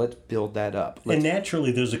 let's build that up. And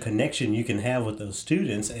naturally, there's a connection you can have with those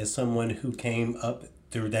students as someone who came up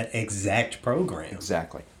through that exact program.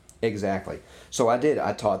 Exactly. So I did.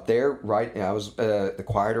 I taught there. Right. I was the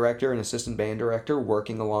choir director and assistant band director,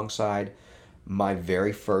 working alongside my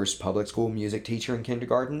very first public school music teacher in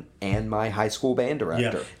kindergarten and my high school band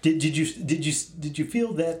director. Yeah. Did you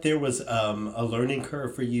feel that there was a learning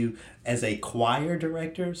curve for you as a choir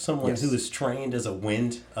director, someone who is trained as a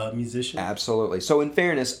wind musician? Absolutely. So in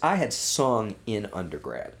fairness, I had sung in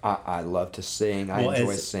undergrad. I love to sing. I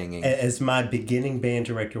enjoy singing. As my beginning band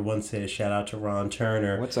director once said, shout out to Ron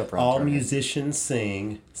Turner. What's up, Ron All Turner? Musicians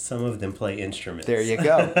sing. Some of them play instruments. There you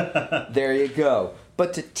go. There you go.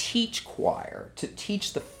 But to teach choir, to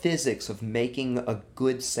teach the physics of making a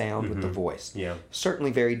good sound with the voice, certainly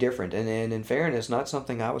very different. And in fairness, not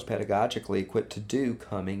something I was pedagogically equipped to do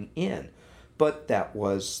coming in. But that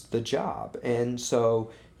was the job. And so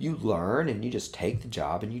you learn and you just take the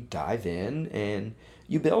job and you dive in and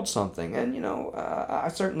you build something. And, I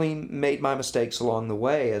certainly made my mistakes along the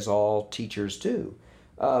way, as all teachers do.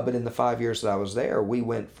 But in the 5 years that I was there, we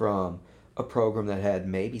went from a program that had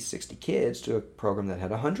maybe 60 kids to a program that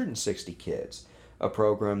had 160 kids. A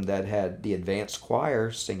program that had the advanced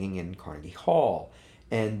choir singing in Carnegie Hall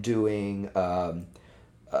and doing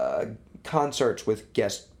concerts with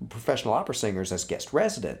guest professional opera singers as guest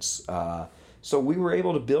residents. So we were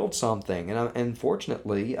able to build something. And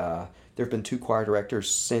fortunately, there have been 2 choir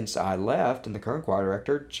directors since I left, and the current choir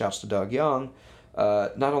director, shouts to Doug Young,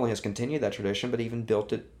 not only has continued that tradition, but even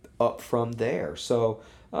built it up from there. So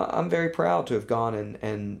I'm very proud to have gone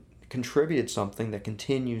and contributed something that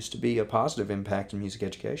continues to be a positive impact in music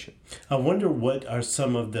education. I wonder what are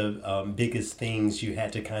some of the biggest things you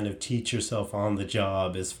had to kind of teach yourself on the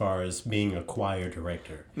job as far as being a choir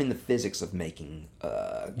director? I mean, the physics of making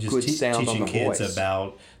Just good sound on the teaching kids voice.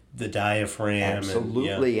 about the diaphragm.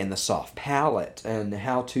 Absolutely, and the soft palate, and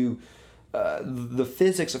how to, the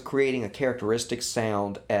physics of creating a characteristic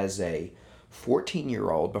sound as a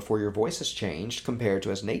 14-year-old before your voice has changed compared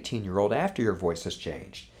to as an 18-year-old after your voice has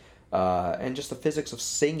changed. And just the physics of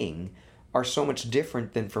singing are so much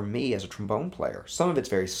different than for me as a trombone player. Some of it's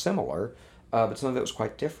very similar, but some of it was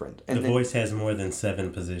quite different. And the voice has more than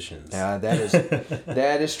 7 positions.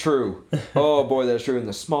 That is true. Oh boy, that is true. And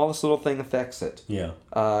the smallest little thing affects it. Yeah.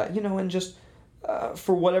 And just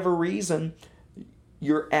for whatever reason,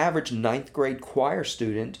 your average 9th grade choir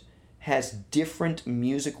student has different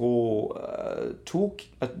musical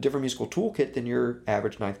toolkit than your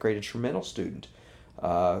average 9th grade instrumental student.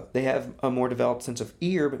 They have a more developed sense of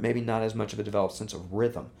ear, but maybe not as much of a developed sense of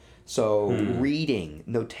rhythm. So reading,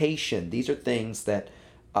 notation, these are things that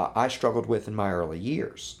I struggled with in my early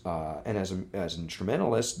years. And as an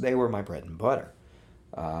instrumentalist, they were my bread and butter.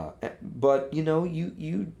 But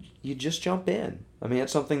you just jump in. I mean,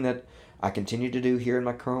 it's something that I continue to do here in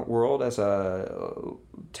my current world as a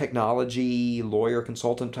technology lawyer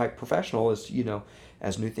consultant type professional. As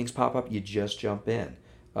as new things pop up, you just jump in.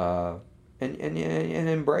 And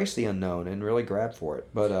embrace the unknown and really grab for it.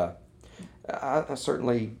 But I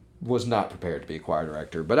certainly was not prepared to be a choir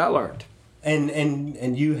director, but I learned.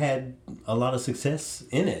 And you had a lot of success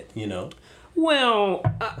in it, Well,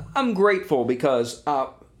 I'm grateful because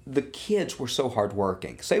the kids were so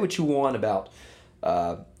hardworking. Say what you want about,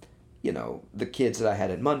 the kids that I had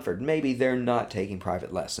at Munford. Maybe they're not taking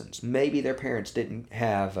private lessons. Maybe their parents didn't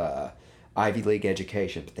have Ivy League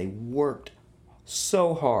education, but they worked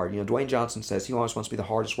so hard. Dwayne Johnson says he always wants to be the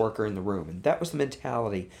hardest worker in the room, and that was the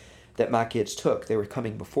mentality that my kids took. They were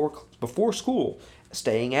coming before school,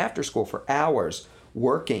 staying after school for hours,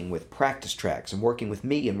 working with practice tracks and working with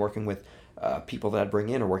me and working with people that I'd bring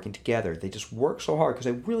in or working together. They just worked so hard because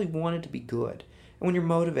they really wanted to be good. And when you're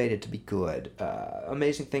motivated to be good,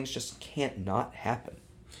 amazing things just can't not happen.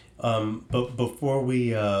 But before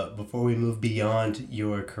we move beyond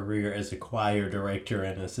your career as a choir director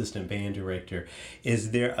and assistant band director,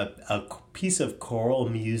 is there a piece of choral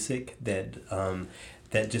music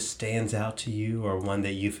that just stands out to you, or one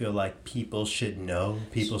that you feel like people should know,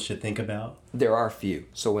 people should think about? There are a few.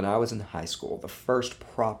 So when I was in high school, the first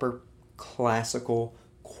proper classical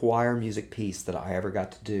choir music piece that I ever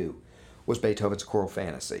got to do was Beethoven's Choral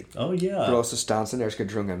Fantasy. Oh, yeah. Großes Tanzen der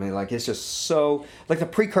Skadrungen. I mean, it's just so, the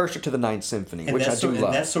precursor to the Ninth Symphony, and which I do love.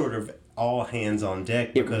 And that's sort of all hands on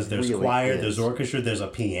deck, because there's really choir, there's orchestra, there's a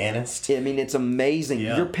pianist. I mean, it's amazing.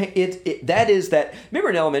 Yeah. Remember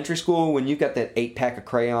in elementary school when you got that 8-pack of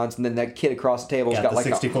crayons, and then that kid across the table's got the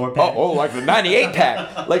 64-pack. Like the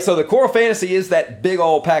 98-pack. So the Choral Fantasy is that big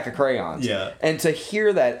old pack of crayons. Yeah. And to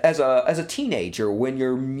hear that as a teenager, when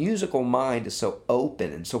your musical mind is so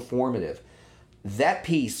open and so formative, that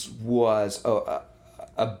piece was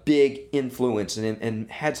a big influence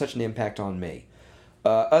and had such an impact on me.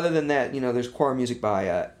 Other than that, there's choir music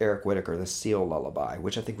by Eric Whitacre, The Seal Lullaby,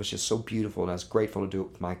 which I think was just so beautiful, and I was grateful to do it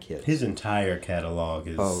with my kids. His entire catalog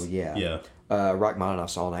is... Oh, yeah. Yeah.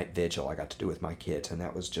 Rachmaninoff's All Night Vigil I got to do with my kids, and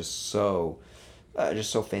that was just so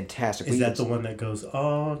fantastic. Is that the one that goes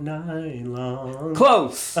all night long?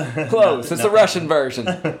 Close. It's the Russian version.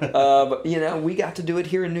 But, we got to do it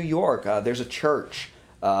here in New York. There's a church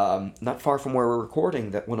not far from where we're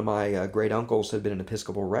recording that one of my great uncles had been an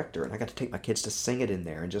Episcopal rector, and I got to take my kids to sing it in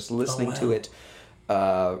there, and just listening to it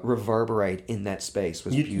reverberate in that space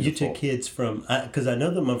was beautiful. You took kids from, because I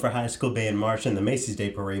know the Munford High School Band marched in the Macy's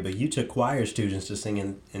Day Parade, but you took choir students to sing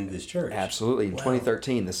in this church. Absolutely. In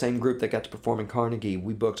 2013, the same group that got to perform in Carnegie,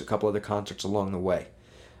 we booked a couple other concerts along the way.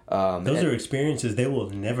 Those are experiences they will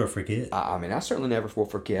never forget. I certainly never will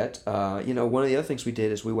forget. One of the other things we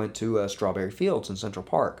did is we went to Strawberry Fields in Central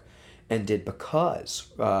Park and did Because,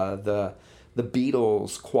 the the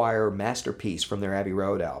Beatles choir masterpiece from their Abbey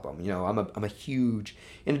Road album. You know, I'm a huge,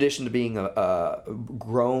 in addition to being a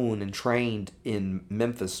grown and trained in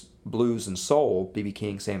Memphis blues and soul, B.B.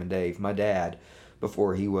 King, Sam and Dave, my dad,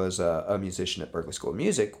 before he was a musician at Berklee School of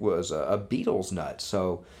Music, was a Beatles nut.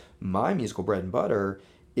 So my musical bread and butter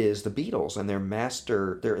is the Beatles and their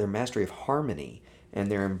mastery of harmony and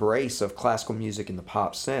their embrace of classical music in the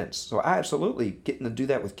pop sense. So I absolutely getting to do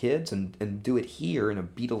that with kids and do it here in a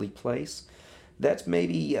Beatley place. That's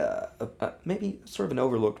maybe maybe sort of an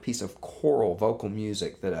overlooked piece of choral vocal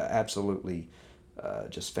music that I absolutely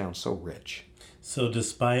just found so rich. So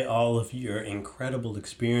despite all of your incredible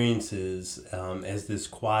experiences as this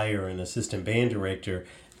choir and assistant band director,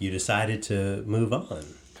 you decided to move on.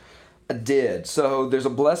 I did. So there's a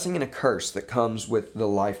blessing and a curse that comes with the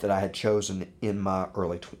life that I had chosen in my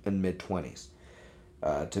early and mid-20s.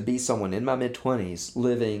 To be someone in my mid-20s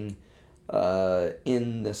living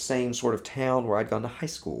in the same sort of town where I'd gone to high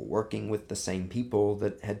school, working with the same people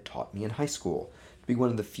that had taught me in high school. To be one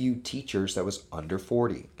of the few teachers that was under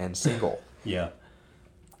 40 and single. Yeah.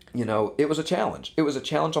 You know, it was a challenge. It was a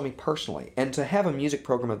challenge on me personally. And to have a music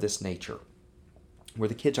program of this nature, where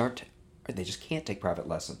the kids they just can't take private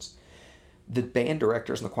lessons. The band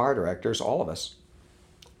directors and the choir directors, all of us,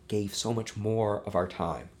 gave so much more of our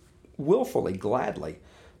time, willfully, gladly.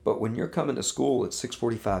 But when you're coming to school at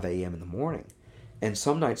 6:45 a.m. in the morning, and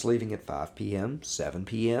some nights leaving at 5 p.m., 7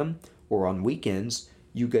 p.m., or on weekends,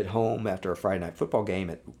 you get home after a Friday night football game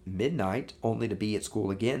at midnight, only to be at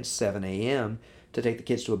school again 7 a.m., to take the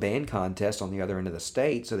kids to a band contest on the other end of the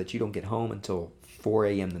state so that you don't get home until 4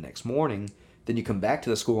 a.m. the next morning. Then you come back to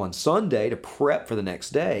the school on Sunday to prep for the next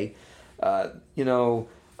day. Not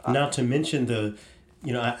to mention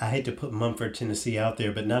I hate to put Mumford, Tennessee out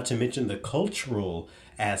there, but not to mention the cultural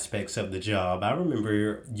aspects of the job. I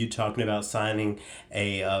remember you talking about signing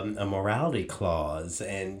a morality clause,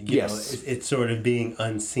 and you know, it's sort of being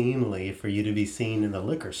unseemly for you to be seen in the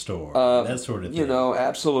liquor store, that sort of thing. You know,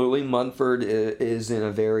 absolutely. Munford is in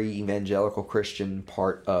a very evangelical Christian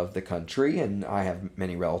part of the country, and I have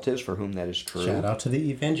many relatives for whom that is true. Shout out to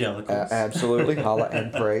the evangelicals. Absolutely, holla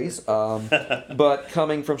and praise. But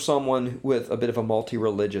coming from someone with a bit of a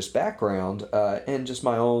multi-religious background, and just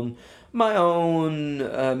my own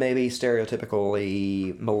maybe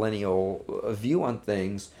stereotypically millennial view on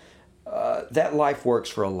things, that life works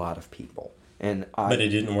for a lot of people. But it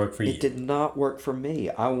didn't work for you. It did not work for me.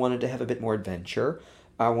 I wanted to have a bit more adventure.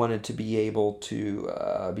 I wanted to be able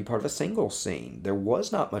to be part of a single scene. There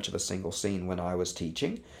was not much of a single scene when I was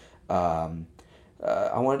teaching. I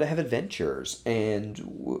wanted to have adventures,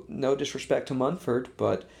 and no disrespect to Munford,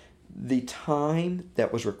 but the time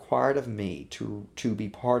that was required of me to be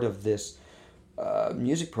part of this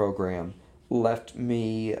music program left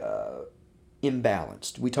me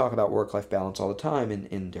imbalanced. We talk about work-life balance all the time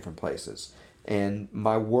in different places. And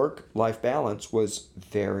my work-life balance was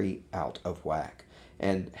very out of whack.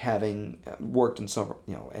 And having worked in some,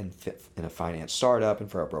 in a finance startup and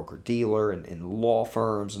for a broker-dealer and in law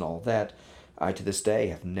firms and all that, I to this day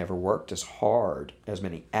have never worked as hard, as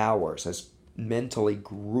many hours, as mentally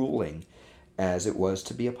grueling as it was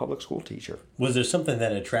to be a public school teacher. Was there something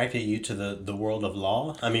that attracted you to the world of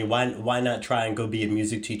law? I mean, why not try and go be a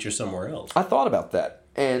music teacher somewhere else? I thought about that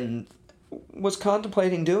and was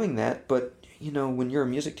contemplating doing that, but when you're a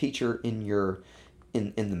music teacher in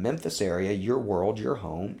the Memphis area, your world, your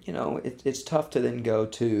home, it's tough to then go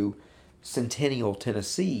to Centennial,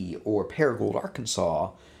 Tennessee, or Paragould,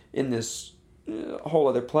 Arkansas, in this whole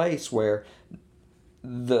other place where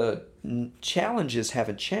the challenges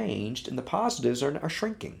haven't changed and the positives are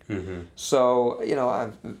shrinking. Mm-hmm. So,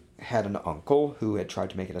 I've had an uncle who had tried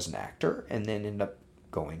to make it as an actor and then ended up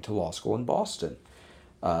going to law school in Boston.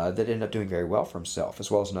 That ended up doing very well for himself, as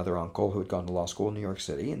well as another uncle who had gone to law school in New York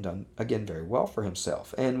City and done, again, very well for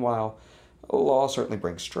himself. And while law certainly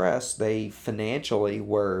brings stress, they financially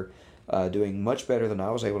were doing much better than I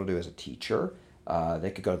was able to do as a teacher.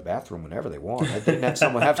 They could go to the bathroom whenever they want. I didn't have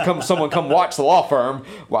someone come watch the law firm.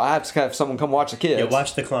 Well, I have to have someone come watch the kids. Yeah,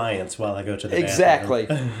 watch the clients while I go to the exactly.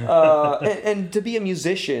 bathroom. And to be a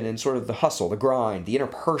musician and sort of the hustle, the grind, the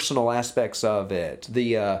interpersonal aspects of it,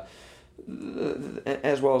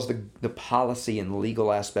 as well as the policy and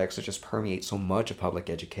legal aspects that just permeate so much of public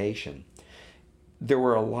education. There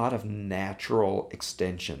were a lot of natural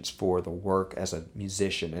extensions for the work as a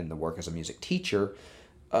musician and the work as a music teacher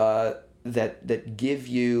that give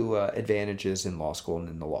you advantages in law school and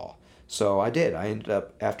in the law. So I did. I ended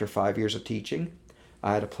up, after 5 years of teaching,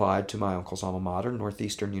 I had applied to my uncle's alma mater,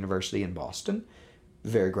 Northeastern University in Boston.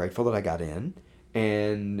 Very grateful that I got in.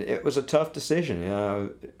 And it was a tough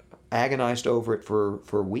decision. Agonized over it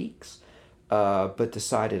for weeks. but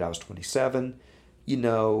decided I was 27,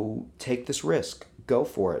 take this risk. Go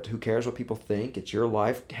for it. Who cares what people think? It's your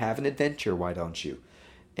life. Have an adventure. Why don't you?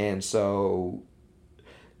 And so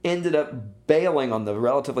ended up bailing on the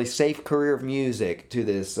relatively safe career of music to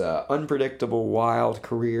this unpredictable, wild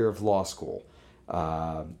career of law school,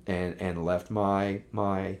 and left my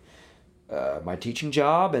teaching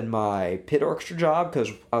job and my pit orchestra job,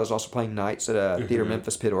 because I was also playing nights at a Theater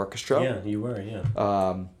Memphis Pit Orchestra. Yeah, you were, yeah.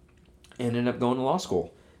 And ended up going to law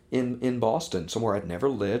school in Boston, somewhere I'd never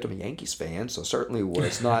lived. I'm a Yankees fan, so certainly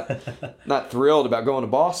was not thrilled about going to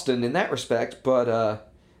Boston in that respect, but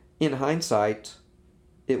in hindsight,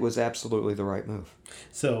 it was absolutely the right move.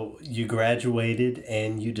 So you graduated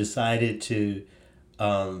and you decided to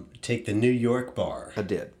take the New York bar. I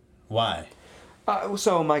did. Why?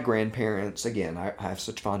 So my grandparents, again, I have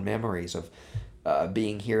such fond memories of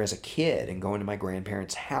being here as a kid and going to my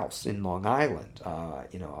grandparents' house in Long Island.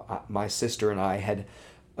 My sister and I had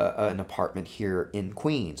an apartment here in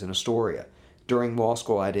Queens, in Astoria. During law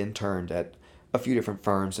school, I'd interned at a few different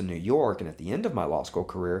firms in New York, and at the end of my law school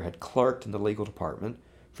career, had clerked in the legal department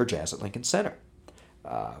for Jazz at Lincoln Center,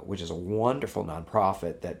 which is a wonderful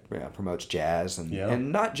nonprofit that promotes jazz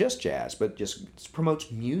and not just jazz, but just promotes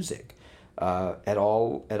music at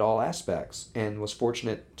all aspects. And was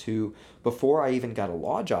fortunate to, before I even got a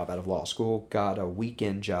law job out of law school, got a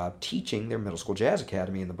weekend job teaching their middle school jazz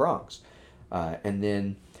academy in the Bronx, and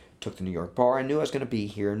then took the New York bar. I knew I was going to be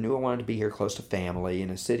here, knew I wanted to be here close to family,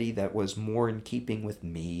 in a city that was more in keeping with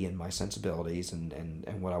me and my sensibilities and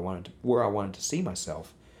what I wanted where I wanted to see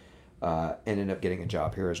myself. And ended up getting a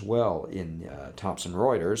job here as well in Thomson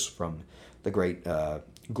Reuters, from the great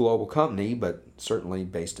global company, but certainly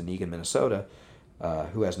based in Eagan, Minnesota,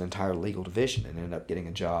 who has an entire legal division, and ended up getting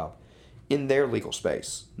a job in their legal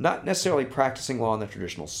space. Not necessarily practicing law in the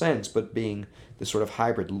traditional sense, but being this sort of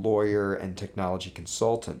hybrid lawyer and technology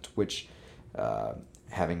consultant, which,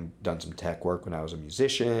 having done some tech work when I was a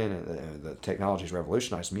musician, and the technology's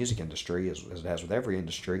revolutionized the music industry, as it has with every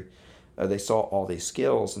industry, they saw all these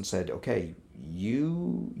skills and said, okay,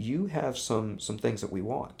 you have some things that we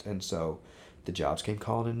want. And so the jobs came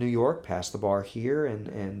calling in New York, passed the bar here,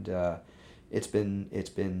 and it's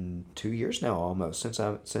been 2 years now almost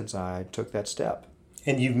since I took that step.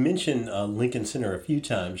 And you've mentioned Lincoln Center a few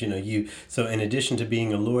times. So in addition to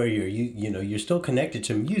being a lawyer, you're still connected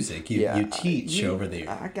to music. You teach over there.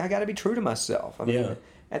 I got to be true to myself. I mean,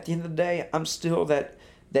 at the end of the day, I'm still that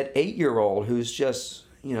 8-year-old who's just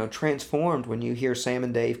transformed when you hear Sam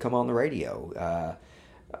and Dave come on the radio.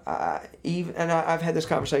 I've had this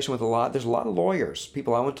conversation with there's a lot of lawyers,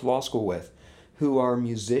 people I went to law school with, who are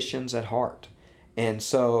musicians at heart. And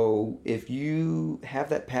so if you have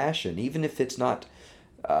that passion, even if it's not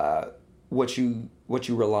what you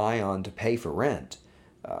rely on to pay for rent,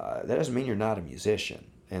 that doesn't mean you're not a musician.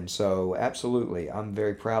 And so absolutely, I'm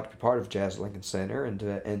very proud to be part of Jazz at Lincoln Center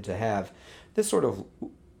and to have this sort of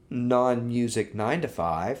non-music 9 to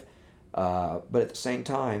 5, but at the same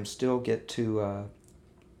time still get to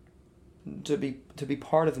be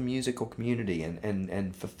part of the musical community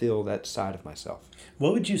and fulfill that side of myself.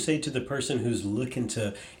 What would you say to the person who's looking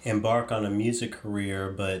to embark on a music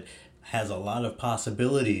career but has a lot of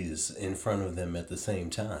possibilities in front of them at the same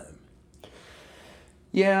time?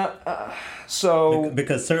 Yeah, so...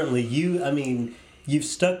 Because certainly you've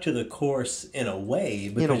stuck to the course in a way,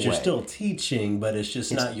 because you're still teaching, but it's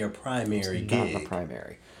just not your primary gig. Not my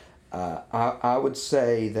primary. I would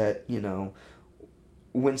say that,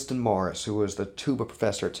 Winston Morris, who was the tuba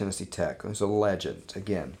professor at Tennessee Tech, who's a legend,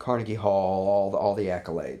 again, Carnegie Hall, all the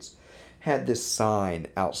accolades, had this sign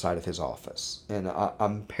outside of his office. And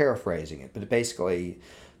I'm paraphrasing it, but basically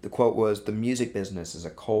the quote was, "The music business is a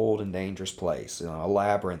cold and dangerous place, a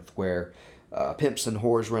labyrinth where pimps and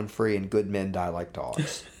whores run free and good men die like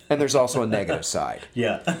dogs." And there's also a negative side.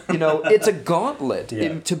 Yeah. It's a gauntlet.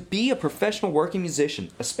 Yeah. To be a professional working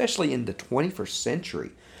musician, especially in the 21st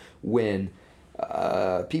century, when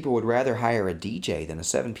people would rather hire a DJ than a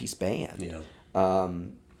 7-piece band. Yeah.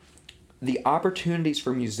 The opportunities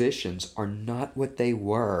for musicians are not what they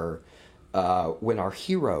were when our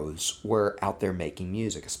heroes were out there making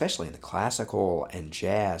music, especially in the classical and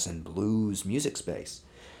jazz and blues music space.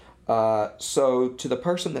 So to the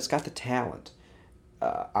person that's got the talent,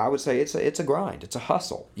 I would say it's a grind. It's a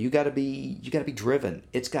hustle. You got to be driven.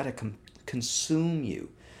 It's got to consume you,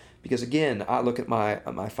 because again, I look at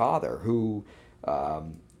my father, who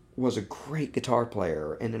was a great guitar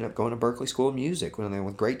player, ended up going to Berklee School of Music, one of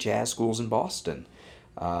the great jazz schools in Boston,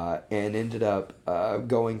 and ended up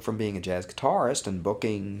going from being a jazz guitarist and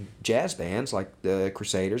booking jazz bands like the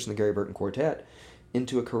Crusaders and the Gary Burton Quartet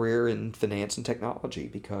into a career in finance and technology,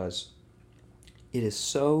 because it is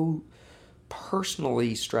so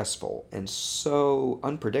personally stressful and so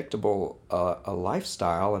unpredictable a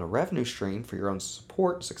lifestyle and a revenue stream for your own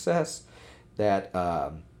support and success that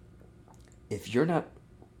if you're not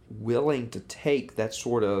willing to take that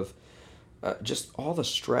sort of just all the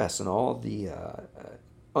stress and all the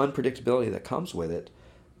unpredictability that comes with it,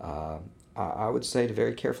 I would say to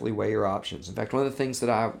very carefully weigh your options. In fact, one of the things that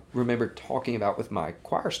I remember talking about with my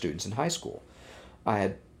choir students in high school, I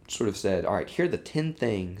had sort of said, all right, here are the 10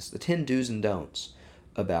 things, the 10 do's and don'ts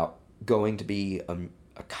about going to be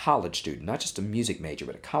a college student, not just a music major,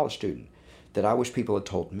 but a college student, that I wish people had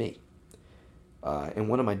told me. And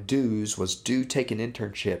one of my do's was do take an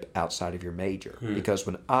internship outside of your major. Because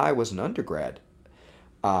when I was an undergrad,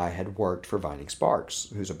 I had worked for Vining Sparks,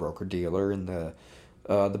 who's a broker-dealer in the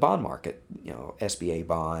bond market, SBA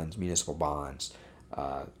bonds, municipal bonds,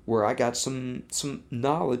 where I got some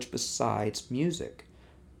knowledge besides music.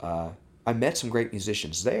 I met some great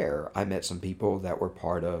musicians there. I met some people that were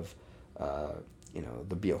part of,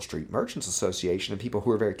 the Beale Street Merchants Association, and people who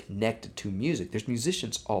are very connected to music. There's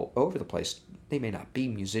musicians all over the place. They may not be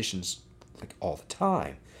musicians like all the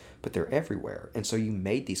time, but they're everywhere. And so you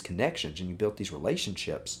made these connections and you built these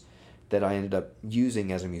relationships that I ended up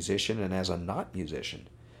using as a musician and as a not musician.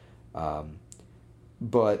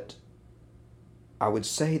 But I would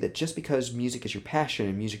say that just because music is your passion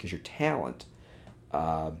and music is your talent,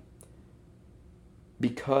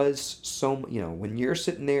 because when you're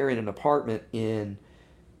sitting there in an apartment in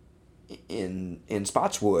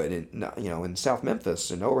Spotswood and in South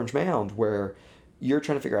Memphis and Orange Mound, where you're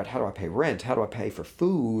trying to figure out how do I pay rent, how do I pay for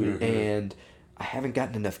food, and I haven't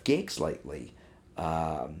gotten enough gigs lately,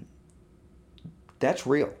 that's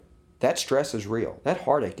real. That stress is real. That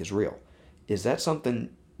heartache is real. Is that something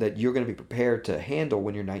that you're going to be prepared to handle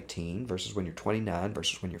when you're 19 versus when you're 29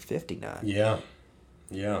 versus when you're 59? Yeah.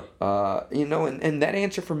 And that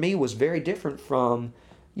answer for me was very different from,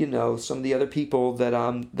 some of the other people that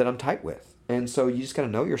I'm tight with. And so you just got to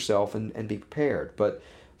know yourself and be prepared. But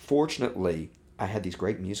fortunately, I had these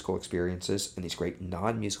great musical experiences and these great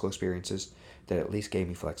non-musical experiences that at least gave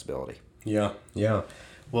me flexibility. Yeah.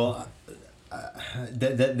 Well,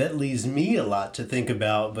 that leaves me a lot to think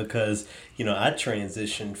about because, I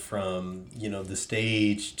transitioned from, the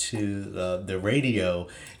stage to the radio,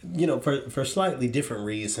 for slightly different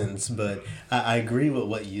reasons. But I agree with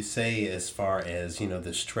what you say as far as,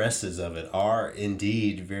 the stresses of it are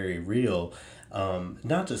indeed very real.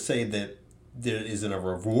 Not to say that there isn't a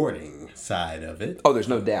rewarding side of it. Oh, there's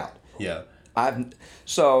no doubt. Yeah.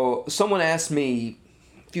 So someone asked me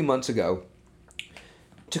a few months ago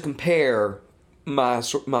to compare my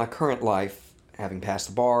current life, having passed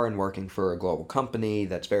the bar and working for a global company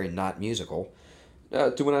that's very not musical,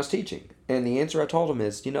 to when I was teaching. And the answer I told him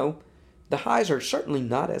is, the highs are certainly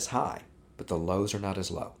not as high, but the lows are not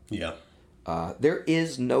as low. Yeah. There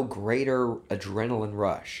is no greater adrenaline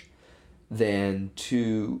rush than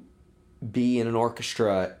to be in an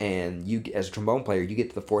orchestra and you, as a trombone player, you get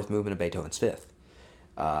to the fourth movement of Beethoven's Fifth.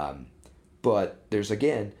 But there's,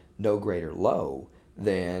 again, no greater low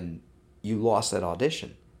than you lost that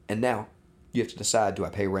audition. And now you have to decide, do I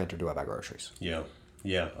pay rent or do I buy groceries? Yeah.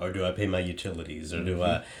 Or do I pay my utilities or do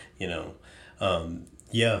I,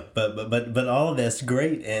 but all of that's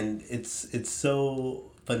great. And it's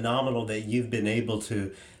so phenomenal that you've been able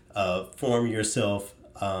to form yourself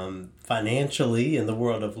financially in the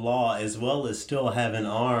world of law, as well as still have an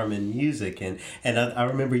arm in music. And I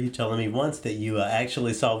remember you telling me once that you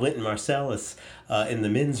actually saw Wynton Marsalis in the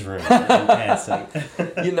men's room in passing.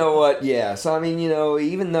 You know what? Yeah. So,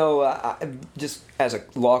 even though I just as a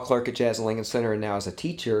law clerk at Jazz at Lincoln Center and now as a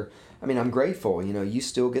teacher, I'm grateful. You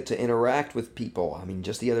still get to interact with people.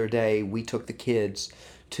 Just the other day, we took the kids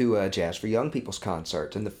to a Jazz for Young People's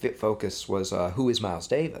concert, and the focus was Who is Miles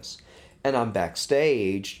Davis? And I'm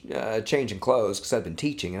backstage changing clothes because I've been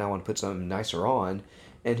teaching and I want to put something nicer on.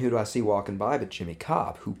 And who do I see walking by but Jimmy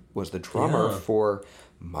Cobb, who was the drummer for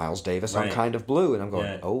Miles Davis on Kind of Blue. And I'm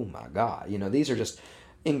going, oh my God. These are just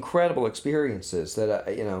incredible experiences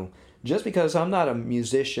that, just because I'm not a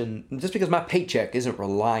musician, just because my paycheck isn't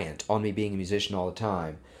reliant on me being a musician all the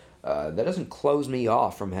time, that doesn't close me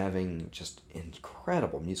off from having just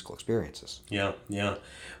incredible musical experiences. Yeah.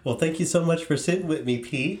 Well, thank you so much for sitting with me,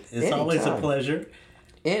 Pete. It's Anytime. Always a pleasure.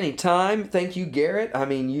 Anytime. Thank you, Garrett.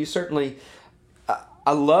 You certainly...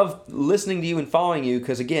 I love listening to you and following you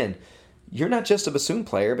because, again, you're not just a bassoon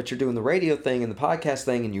player, but you're doing the radio thing and the podcast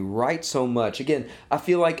thing, and you write so much. Again, I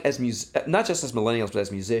feel like not just as millennials, but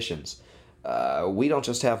as musicians, we don't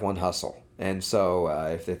just have one hustle. And so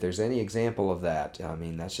if there's any example of that, I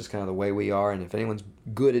mean, that's just kind of the way we are. And if anyone's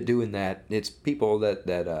good at doing that, it's people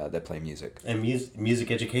that play music. And music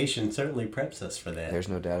education certainly preps us for that. There's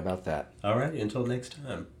no doubt about that. All right, until next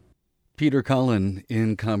time. Peter Cullen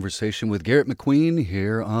in conversation with Garrett McQueen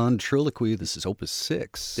here on Triloquy. This is Opus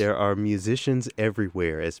 6. There are musicians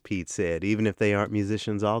everywhere, as Pete said, even if they aren't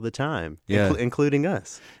musicians all the time, including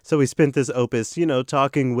us. So we spent this opus,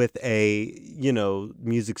 talking with a,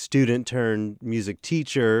 music student turned music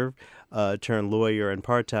teacher, turned lawyer and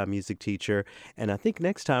part-time music teacher. And I think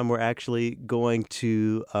next time we're actually going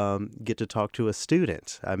to get to talk to a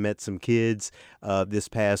student. I met some kids this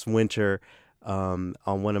past winter on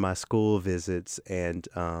one of my school visits, and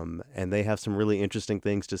they have some really interesting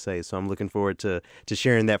things to say. So I'm looking forward to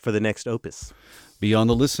sharing that for the next opus. Be on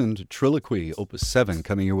the listen to Triloquy, Opus 7,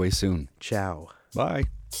 coming your way soon. Ciao. Bye.